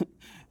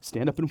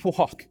 stand up and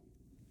walk.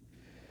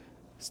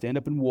 Stand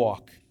up and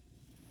walk,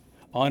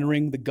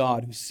 honoring the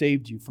God who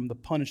saved you from the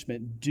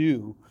punishment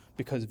due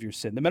because of your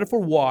sin. The metaphor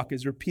walk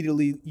is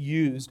repeatedly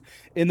used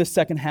in the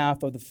second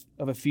half of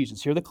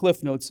Ephesians. Here are the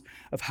cliff notes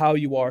of how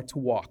you are to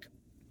walk.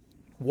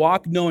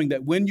 Walk knowing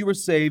that when you were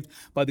saved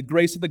by the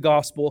grace of the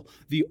gospel,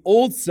 the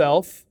old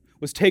self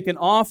was taken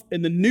off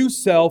and the new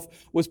self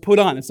was put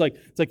on. It's like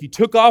you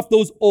took off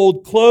those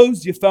old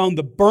clothes, you found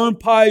the burn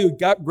pile, you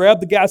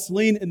grabbed the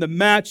gasoline and the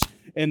match,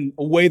 and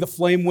away the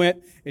flame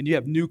went, and you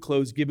have new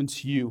clothes given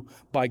to you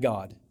by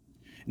God.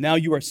 Now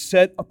you are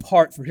set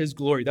apart for His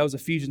glory. That was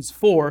Ephesians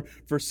 4,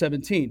 verse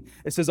 17.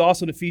 It says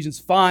also in Ephesians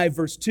 5,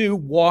 verse 2,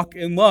 walk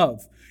in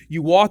love.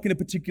 You walk in a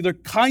particular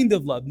kind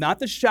of love, not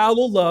the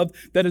shallow love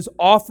that is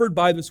offered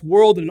by this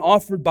world and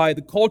offered by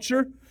the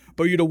culture,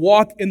 but you're to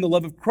walk in the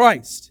love of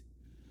Christ.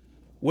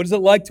 What is it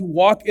like to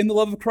walk in the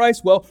love of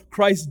Christ? Well,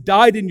 Christ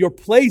died in your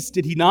place,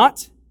 did He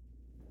not?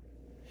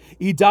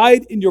 He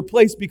died in your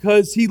place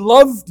because He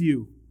loved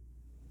you.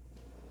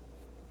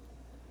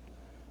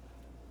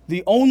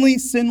 The only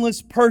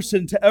sinless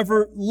person to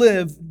ever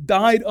live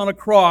died on a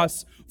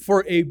cross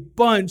for a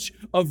bunch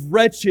of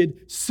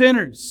wretched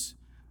sinners.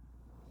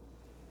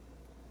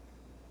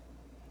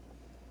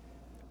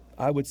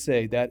 I would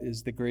say that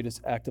is the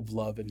greatest act of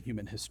love in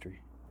human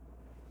history.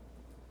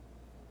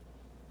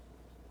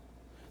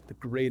 The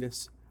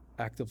greatest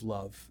act of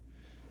love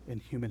in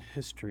human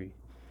history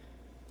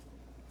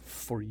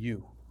for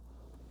you.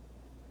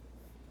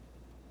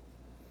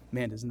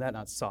 Man, doesn't that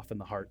not soften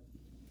the heart?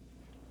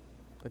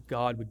 That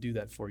God would do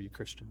that for you,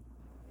 Christian.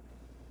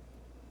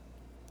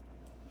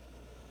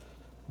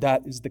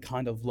 That is the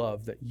kind of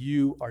love that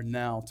you are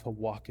now to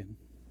walk in.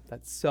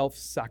 That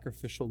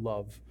self-sacrificial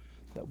love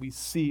that we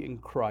see in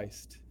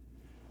Christ,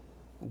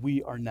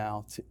 we are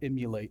now to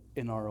emulate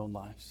in our own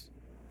lives.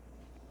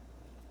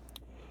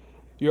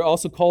 You're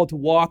also called to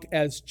walk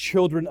as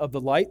children of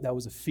the light. That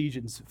was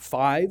Ephesians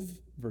 5,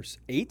 verse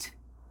 8.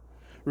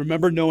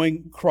 Remember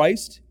knowing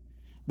Christ.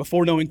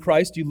 Before knowing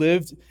Christ, you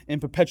lived in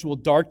perpetual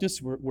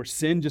darkness where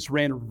sin just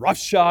ran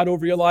roughshod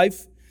over your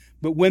life.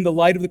 But when the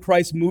light of the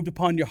Christ moved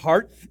upon your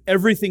heart,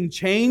 everything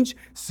changed.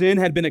 Sin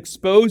had been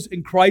exposed,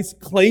 and Christ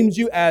claims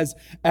you as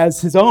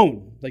His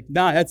own. Like,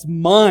 nah, that's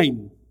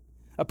mine.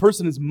 A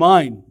person is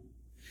mine.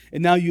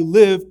 And now you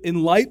live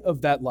in light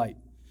of that light.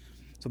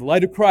 So the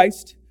light of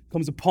Christ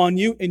comes upon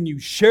you, and you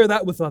share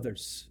that with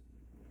others.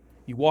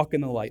 You walk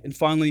in the light. And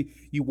finally,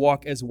 you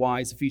walk as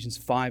wise, Ephesians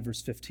 5,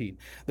 verse 15.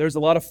 There's a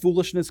lot of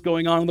foolishness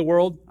going on in the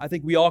world. I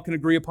think we all can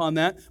agree upon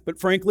that. But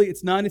frankly,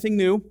 it's not anything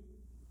new.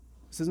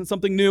 This isn't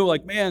something new,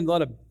 like, man, a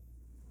lot of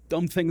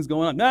dumb things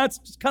going on. No, it's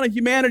just kind of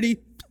humanity.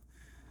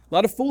 A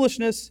lot of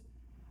foolishness.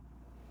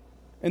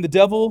 And the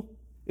devil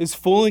is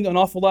fooling an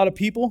awful lot of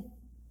people.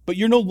 But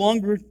you're no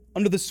longer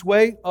under the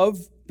sway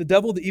of the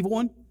devil, the evil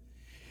one.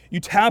 You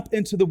tap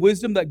into the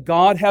wisdom that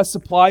God has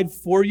supplied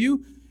for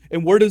you.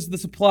 And where does the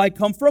supply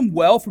come from?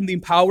 Well, from the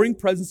empowering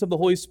presence of the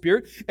Holy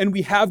Spirit. And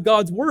we have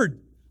God's Word.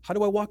 How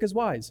do I walk as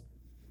wise?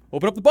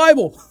 Open up the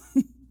Bible.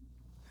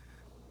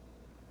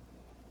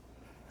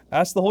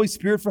 Ask the Holy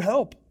Spirit for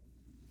help.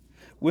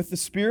 With the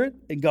Spirit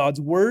and God's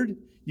Word,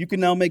 you can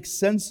now make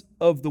sense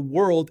of the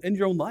world and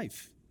your own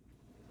life.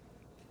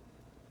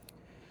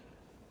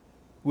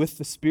 With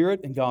the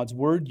Spirit and God's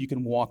Word, you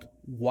can walk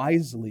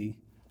wisely,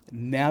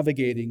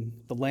 navigating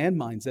the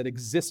landmines that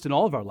exist in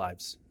all of our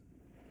lives.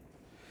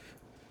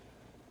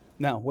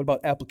 Now, what about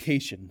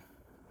application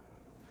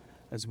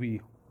as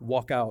we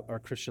walk out our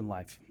Christian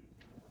life?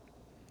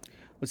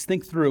 Let's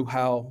think through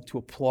how to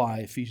apply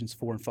Ephesians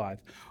 4 and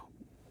 5.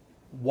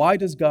 Why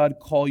does God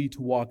call you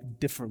to walk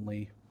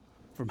differently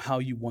from how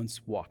you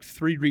once walked?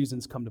 3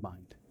 reasons come to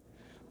mind.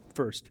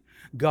 First,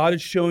 God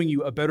is showing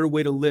you a better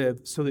way to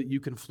live so that you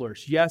can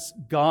flourish. Yes,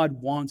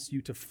 God wants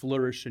you to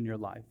flourish in your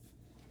life.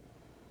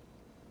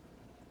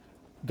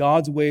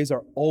 God's ways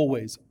are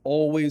always,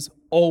 always,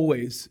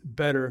 always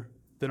better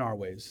than our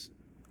ways.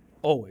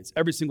 Always.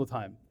 Every single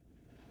time.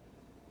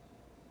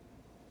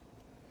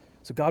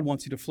 So God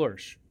wants you to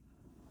flourish.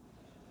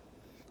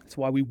 That's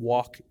why we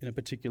walk in a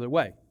particular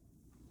way.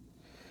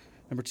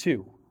 Number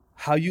 2,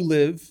 how you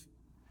live,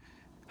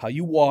 how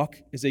you walk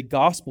is a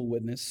gospel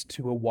witness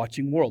to a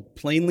watching world.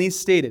 Plainly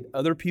stated,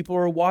 other people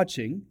are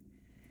watching,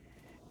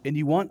 and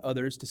you want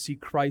others to see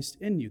Christ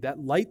in you.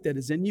 That light that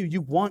is in you,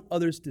 you want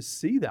others to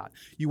see that.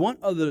 You want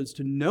others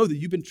to know that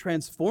you've been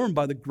transformed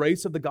by the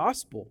grace of the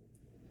gospel.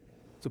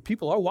 So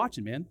people are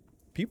watching, man.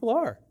 People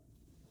are.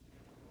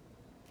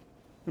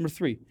 Number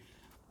 3,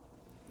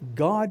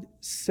 God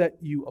set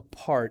you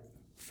apart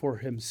for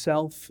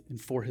Himself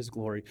and for His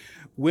glory.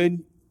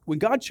 When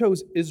God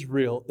chose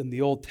Israel in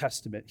the Old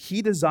Testament,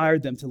 He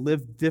desired them to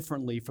live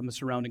differently from the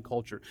surrounding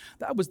culture.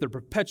 That was their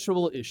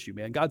perpetual issue,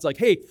 man. God's like,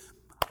 hey,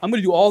 I'm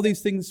going to do all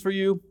these things for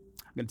you.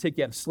 I'm going to take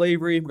you out of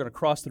slavery. We're going to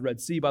cross the Red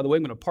Sea. By the way,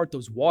 I'm going to part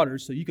those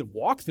waters so you can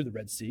walk through the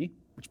Red Sea.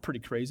 which is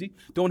pretty crazy.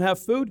 Don't have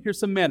food? Here's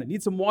some manna.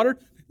 Need some water?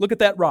 Look at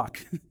that rock.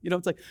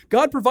 It's like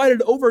God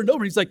provided over and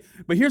over. He's like,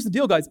 but here's the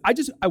deal, guys.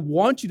 I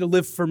want you to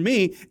live for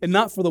me and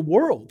not for the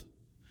world.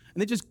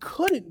 And they just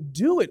couldn't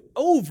do it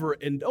over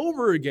and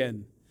over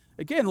again.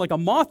 Again, like a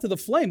moth to the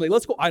flame. Like,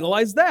 let's go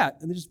idolize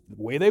that. And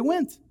away they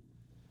went.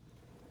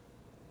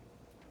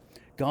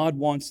 God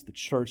wants the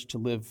church to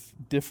live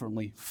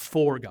differently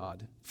for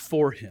God,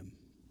 for Him.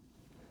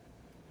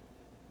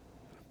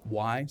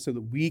 Why? So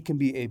that we can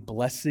be a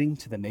blessing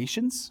to the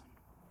nations,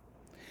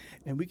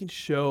 and we can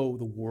show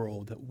the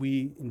world that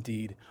we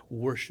indeed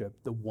worship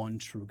the one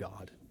true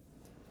God,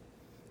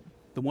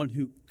 the one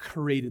who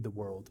created the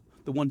world,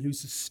 the one who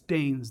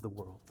sustains the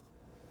world.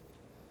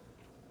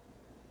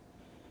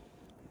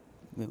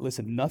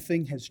 Listen,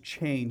 nothing has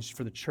changed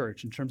for the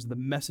church in terms of the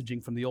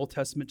messaging from the Old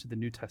Testament to the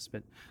New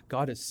Testament.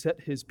 God has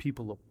set His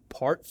people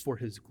apart for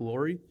His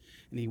glory,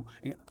 and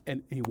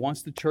He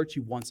wants the church, He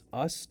wants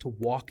us to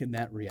walk in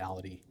that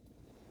reality.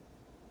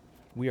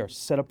 We are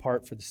set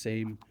apart for the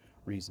same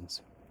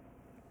reasons.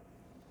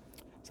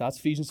 So that's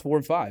Ephesians 4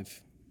 and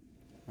 5.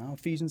 Now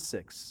Ephesians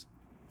 6.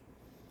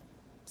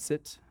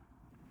 Sit,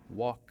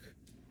 walk,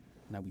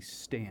 now we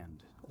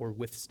stand or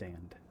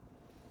withstand.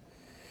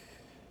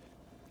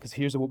 Because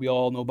here's what we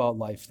all know about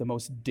life. The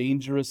most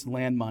dangerous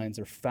landmines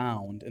are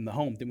found in the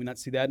home. Did we not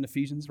see that in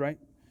Ephesians, right?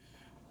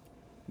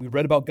 We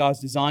read about God's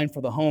design for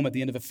the home at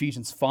the end of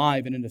Ephesians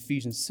 5 and in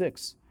Ephesians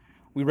 6.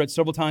 We read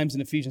several times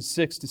in Ephesians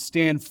 6 to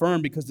stand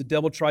firm because the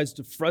devil tries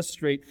to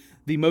frustrate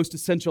the most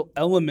essential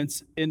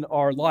elements in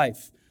our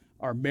life,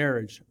 our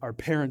marriage, our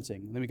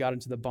parenting. And then we got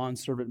into the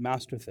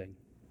bond-servant-master thing.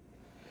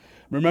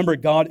 Remember,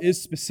 God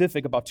is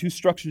specific about two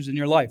structures in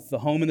your life, the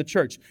home and the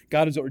church.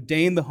 God has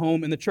ordained the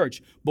home and the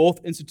church.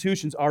 Both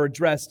institutions are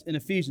addressed in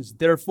Ephesians.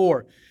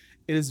 Therefore,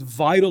 it is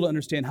vital to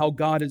understand how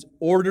God has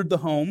ordered the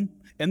home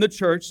and the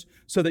church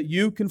so that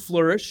you can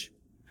flourish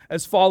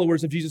as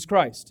followers of Jesus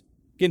Christ.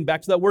 Again,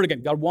 back to that word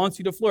again. God wants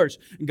you to flourish.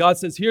 And God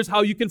says, here's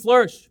how you can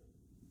flourish.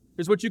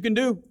 Here's what you can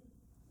do.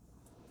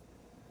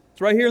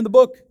 It's right here in the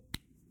book.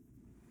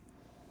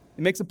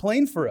 It makes it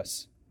plain for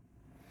us.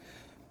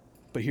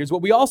 But here's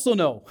what we also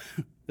know.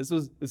 This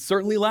was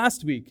certainly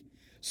last week.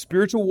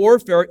 Spiritual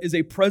warfare is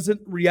a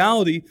present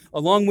reality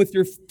along with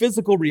your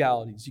physical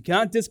realities. You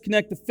cannot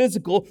disconnect the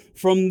physical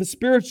from the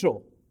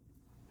spiritual.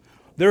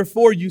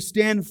 Therefore, you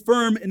stand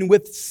firm and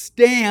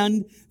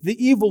withstand the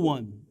evil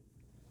one.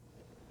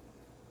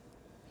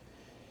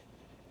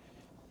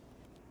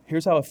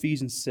 Here's how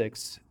Ephesians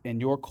 6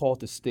 and your call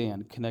to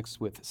stand connects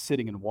with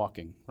sitting and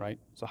walking, right?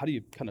 So how do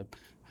you kind of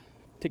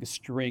take a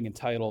string and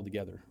tie it all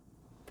together?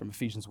 From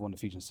Ephesians 1 to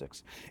Ephesians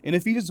 6. In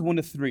Ephesians 1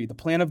 to 3, the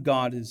plan of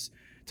God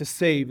to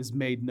save is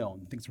made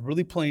known. I think it's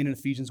really plain in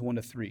Ephesians 1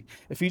 to 3.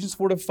 Ephesians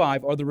 4 to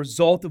 5 are the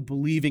result of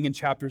believing in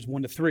chapters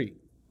 1 to 3.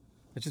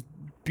 It's just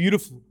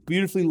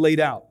beautifully laid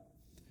out.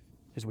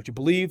 Here's what you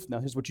believe, now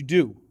here's what you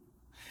do.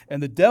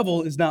 And the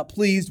devil is not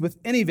pleased with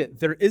any of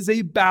it. There is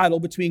a battle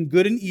between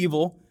good and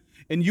evil,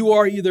 and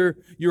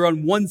you're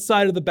on one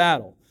side of the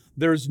battle.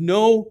 There's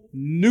no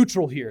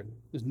neutral here.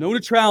 There's no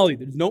neutrality.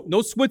 There's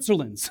no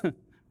Switzerlands.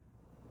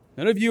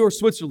 None of you are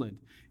Switzerland.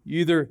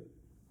 You're either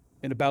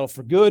in a battle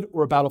for good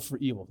or a battle for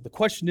evil. The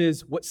question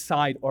is, what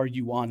side are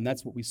you on? And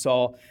that's what we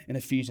saw in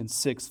Ephesians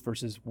 6,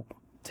 verses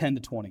 10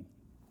 to 20.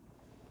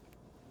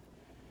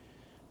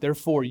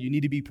 Therefore, you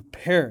need to be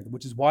prepared,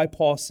 which is why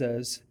Paul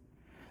says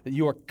that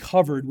you are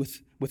covered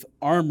with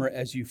armor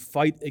as you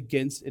fight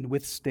against and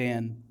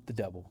withstand the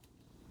devil.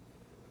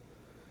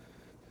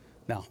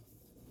 Now,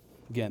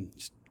 again,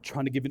 just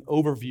trying to give an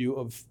overview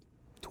of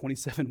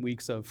 27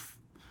 weeks of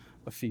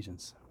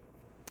Ephesians.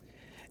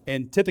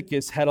 And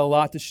Tychicus had a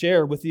lot to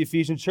share with the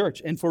Ephesian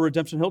church and for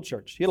Redemption Hill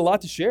Church. He had a lot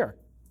to share.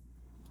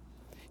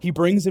 He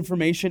brings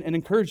information and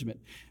encouragement.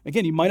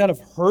 Again, you might not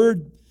have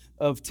heard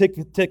of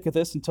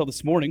Tychicus until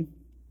this morning,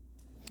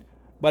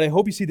 but I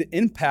hope you see the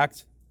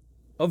impact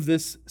of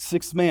this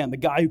sixth man, the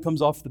guy who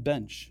comes off the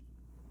bench.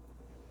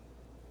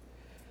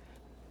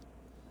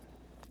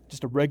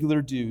 Just a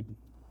regular dude.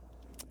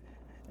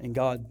 And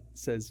God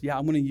says, yeah,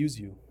 I'm going to use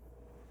you.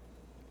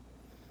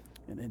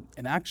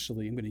 And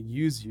actually, I'm going to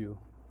use you.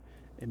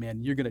 And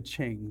man, you're going to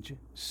change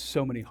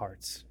so many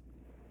hearts.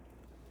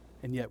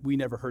 And yet we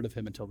never heard of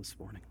him until this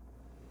morning.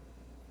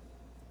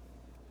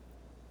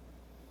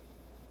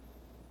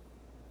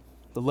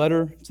 The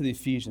letter to the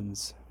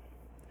Ephesians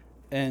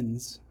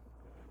ends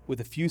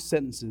with a few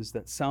sentences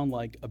that sound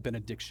like a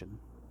benediction.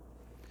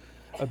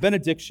 A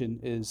benediction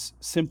is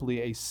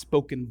simply a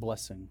spoken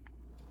blessing.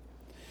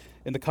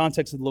 In the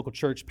context of the local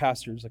church,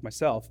 pastors like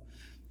myself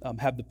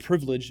have the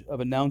privilege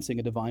of announcing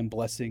a divine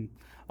blessing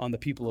on the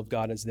people of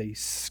God as they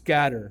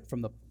scatter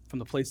from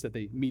the place that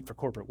they meet for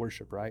corporate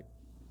worship, right?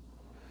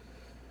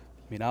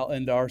 I mean, I'll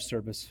end our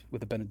service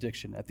with a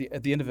benediction. At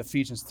the end of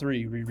Ephesians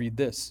 3, we read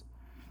this.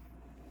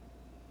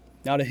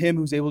 Now to him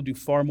who's able to do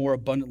far more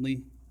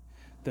abundantly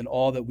than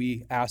all that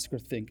we ask or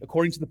think,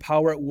 according to the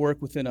power at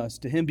work within us.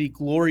 To him be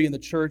glory in the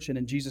church and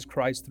in Jesus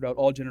Christ throughout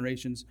all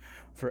generations,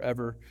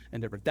 forever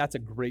and ever. That's a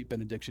great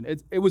benediction.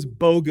 It was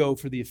BOGO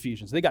for the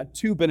Ephesians. They got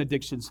 2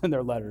 benedictions in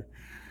their letter.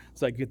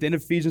 It's like at the end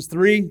of Ephesians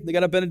 3, they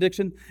got a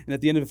benediction, and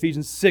at the end of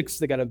Ephesians 6,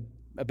 they got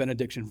a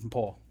benediction from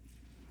Paul.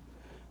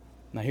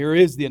 Now here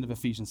is the end of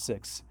Ephesians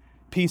 6.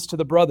 Peace to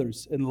the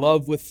brothers and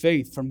love with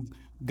faith from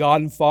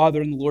God and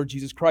Father and the Lord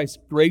Jesus Christ.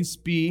 Grace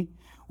be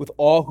with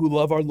all who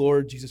love our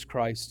Lord Jesus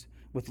Christ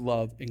with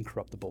love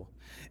incorruptible.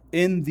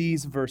 In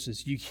these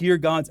verses, you hear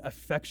God's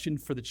affection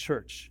for the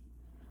church.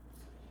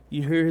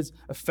 You hear his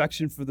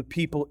affection for the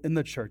people in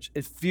the church.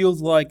 It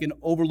feels like an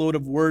overload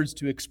of words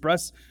to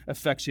express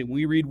affection.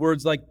 We read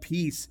words like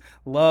peace,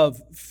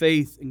 love,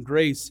 faith, and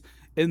grace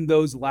in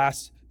those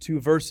last 2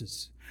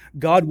 verses.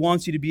 God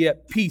wants you to be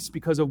at peace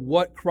because of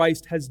what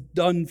Christ has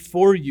done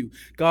for you.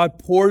 God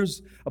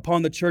pours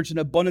upon the church an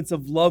abundance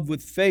of love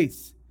with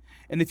faith.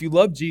 And if you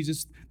love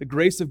Jesus, the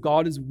grace of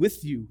God is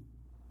with you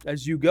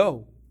as you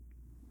go.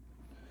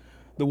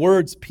 The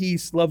words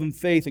peace, love, and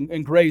faith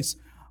and grace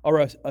are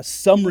a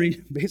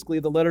summary, basically,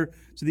 of the letter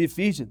to the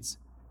Ephesians.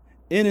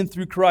 In and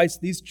through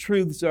Christ, these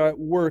truths are at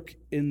work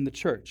in the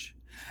church.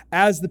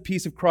 As the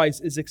peace of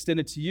Christ is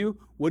extended to you,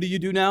 what do you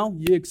do now?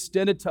 You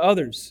extend it to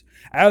others.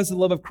 As the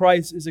love of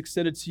Christ is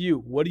extended to you,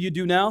 what do you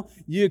do now?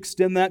 You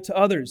extend that to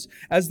others.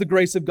 As the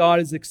grace of God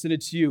is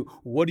extended to you,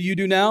 what do you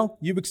do now?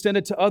 You extend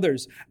it to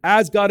others.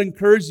 As God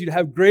encourages you to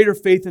have greater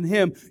faith in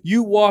him,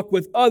 you walk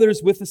with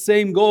others with the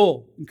same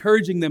goal,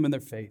 encouraging them in their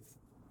faith.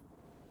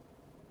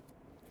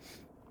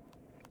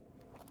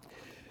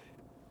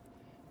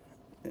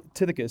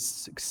 Tychicus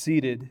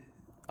succeeded,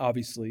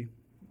 obviously,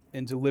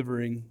 in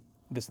delivering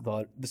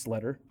this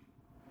letter.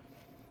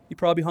 He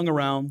probably hung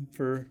around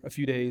for a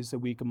few days, a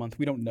week, a month.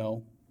 We don't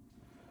know.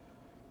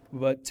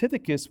 But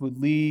Tychicus would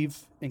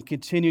leave and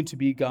continue to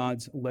be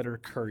God's letter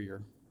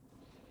courier.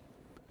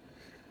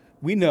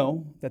 We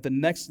know that the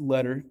next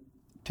letter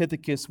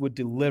Tychicus would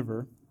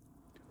deliver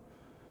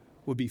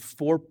would be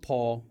for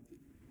Paul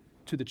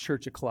to the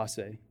church at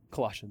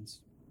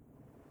Colossians.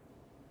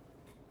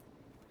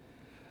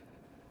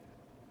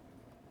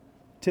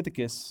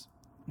 Tychicus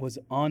was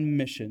on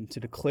mission to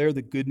declare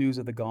the good news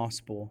of the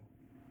gospel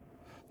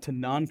to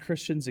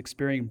non-Christians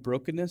experiencing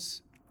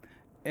brokenness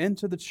and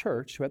to the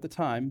church, who at the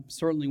time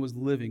certainly was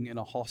living in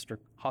a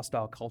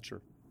hostile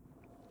culture.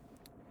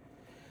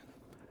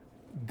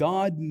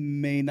 God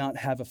may not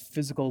have a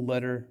physical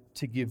letter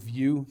to give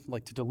you,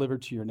 like to deliver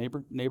to your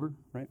neighbor,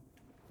 right?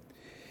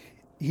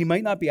 He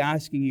might not be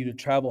asking you to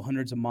travel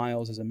hundreds of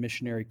miles as a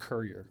missionary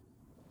courier.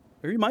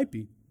 Or he might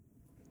be.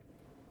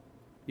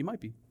 He might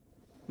be.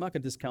 I'm not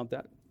going to discount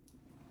that.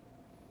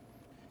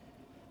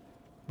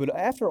 But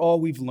after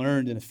all we've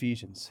learned in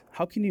Ephesians,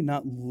 how can you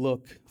not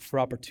look for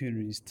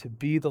opportunities to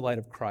be the light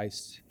of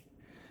Christ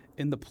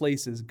in the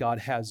places God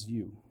has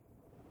you?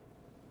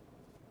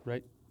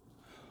 Right?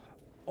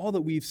 All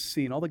that we've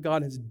seen, all that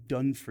God has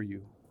done for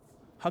you,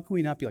 how can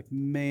we not be like,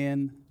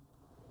 man,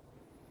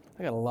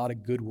 I got a lot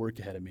of good work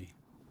ahead of me.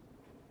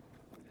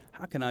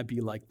 How can I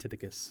be like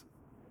Tychicus?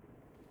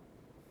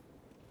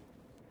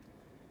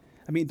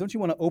 I mean, don't you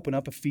want to open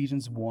up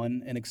Ephesians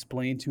 1 and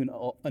explain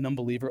to an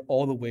unbeliever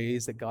all the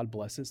ways that God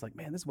blesses? Like,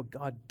 man, this is what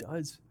God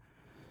does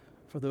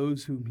for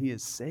those whom he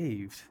has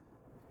saved.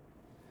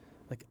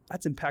 Like,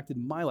 that's impacted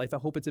my life. I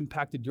hope it's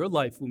impacted your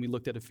life when we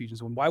looked at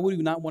Ephesians 1. Why would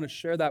we not want to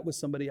share that with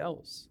somebody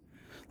else?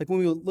 Like when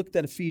we looked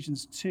at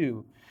Ephesians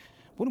 2,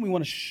 wouldn't we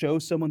want to show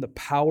someone the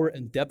power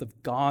and depth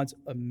of God's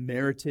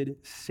unmerited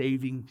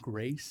saving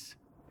grace?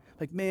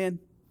 Like, man,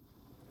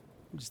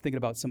 I'm just thinking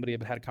about somebody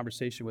I've had a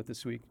conversation with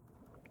this week.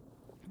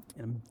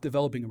 And I'm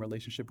developing a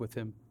relationship with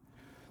him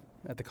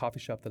at the coffee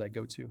shop that I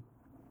go to.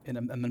 And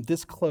I'm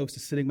this close to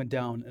sitting him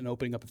down and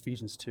opening up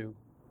Ephesians 2.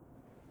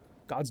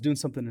 God's doing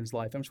something in his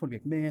life. I just want to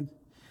be like, man,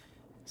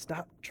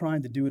 stop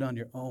trying to do it on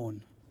your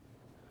own.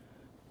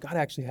 God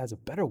actually has a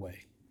better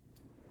way.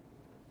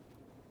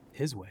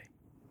 His way.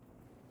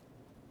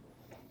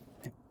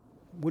 And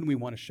wouldn't we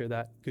want to share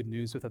that good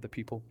news with other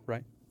people,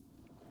 right?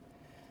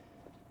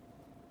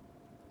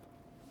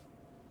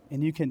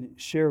 And you can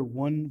share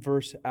one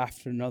verse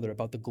after another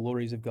about the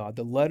glories of God.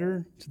 The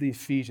letter to the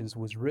Ephesians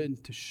was written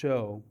to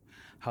show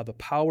how the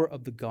power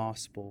of the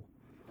gospel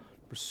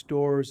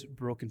restores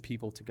broken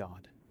people to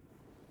God.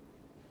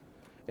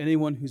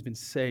 Anyone who's been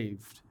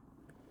saved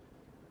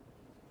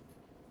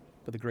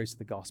by the grace of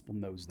the gospel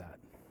knows that.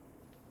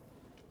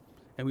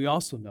 And we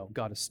also know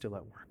God is still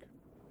at work,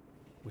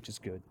 which is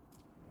good.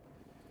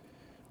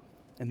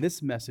 And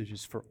this message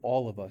is for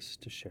all of us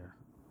to share.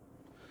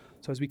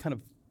 So as we kind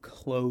of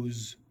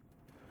close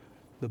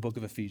the book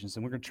of Ephesians,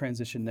 and we're going to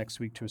transition next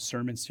week to a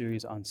sermon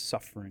series on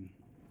suffering.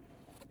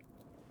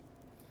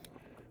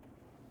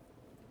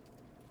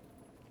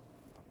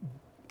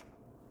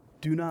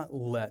 Do not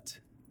let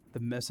the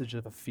message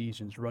of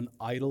Ephesians run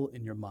idle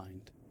in your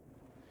mind.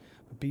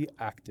 Be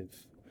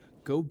active.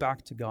 Go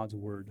back to God's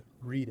word.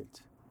 Read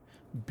it.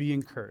 Be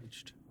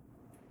encouraged.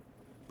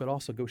 But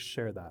also go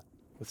share that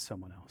with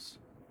someone else.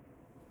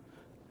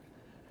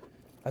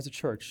 as a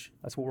church,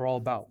 that's what we're all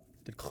about,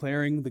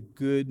 declaring the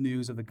good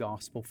news of the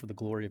gospel for the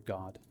glory of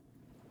God.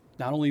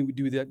 Not only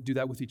do we do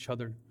that with each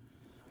other,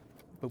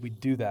 but we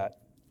do that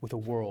with a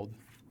world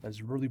that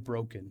is really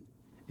broken,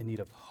 in need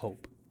of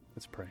hope.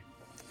 Let's pray.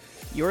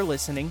 You're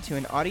listening to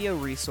an audio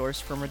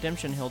resource from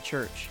Redemption Hill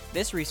Church.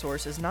 This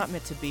resource is not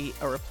meant to be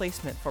a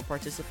replacement for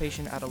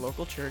participation at a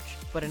local church,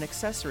 but an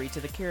accessory to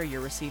the care you're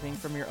receiving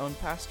from your own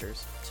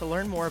pastors. To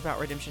learn more about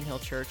Redemption Hill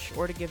Church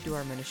or to give to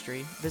our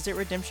ministry, visit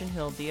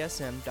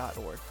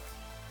redemptionhilldsm.org.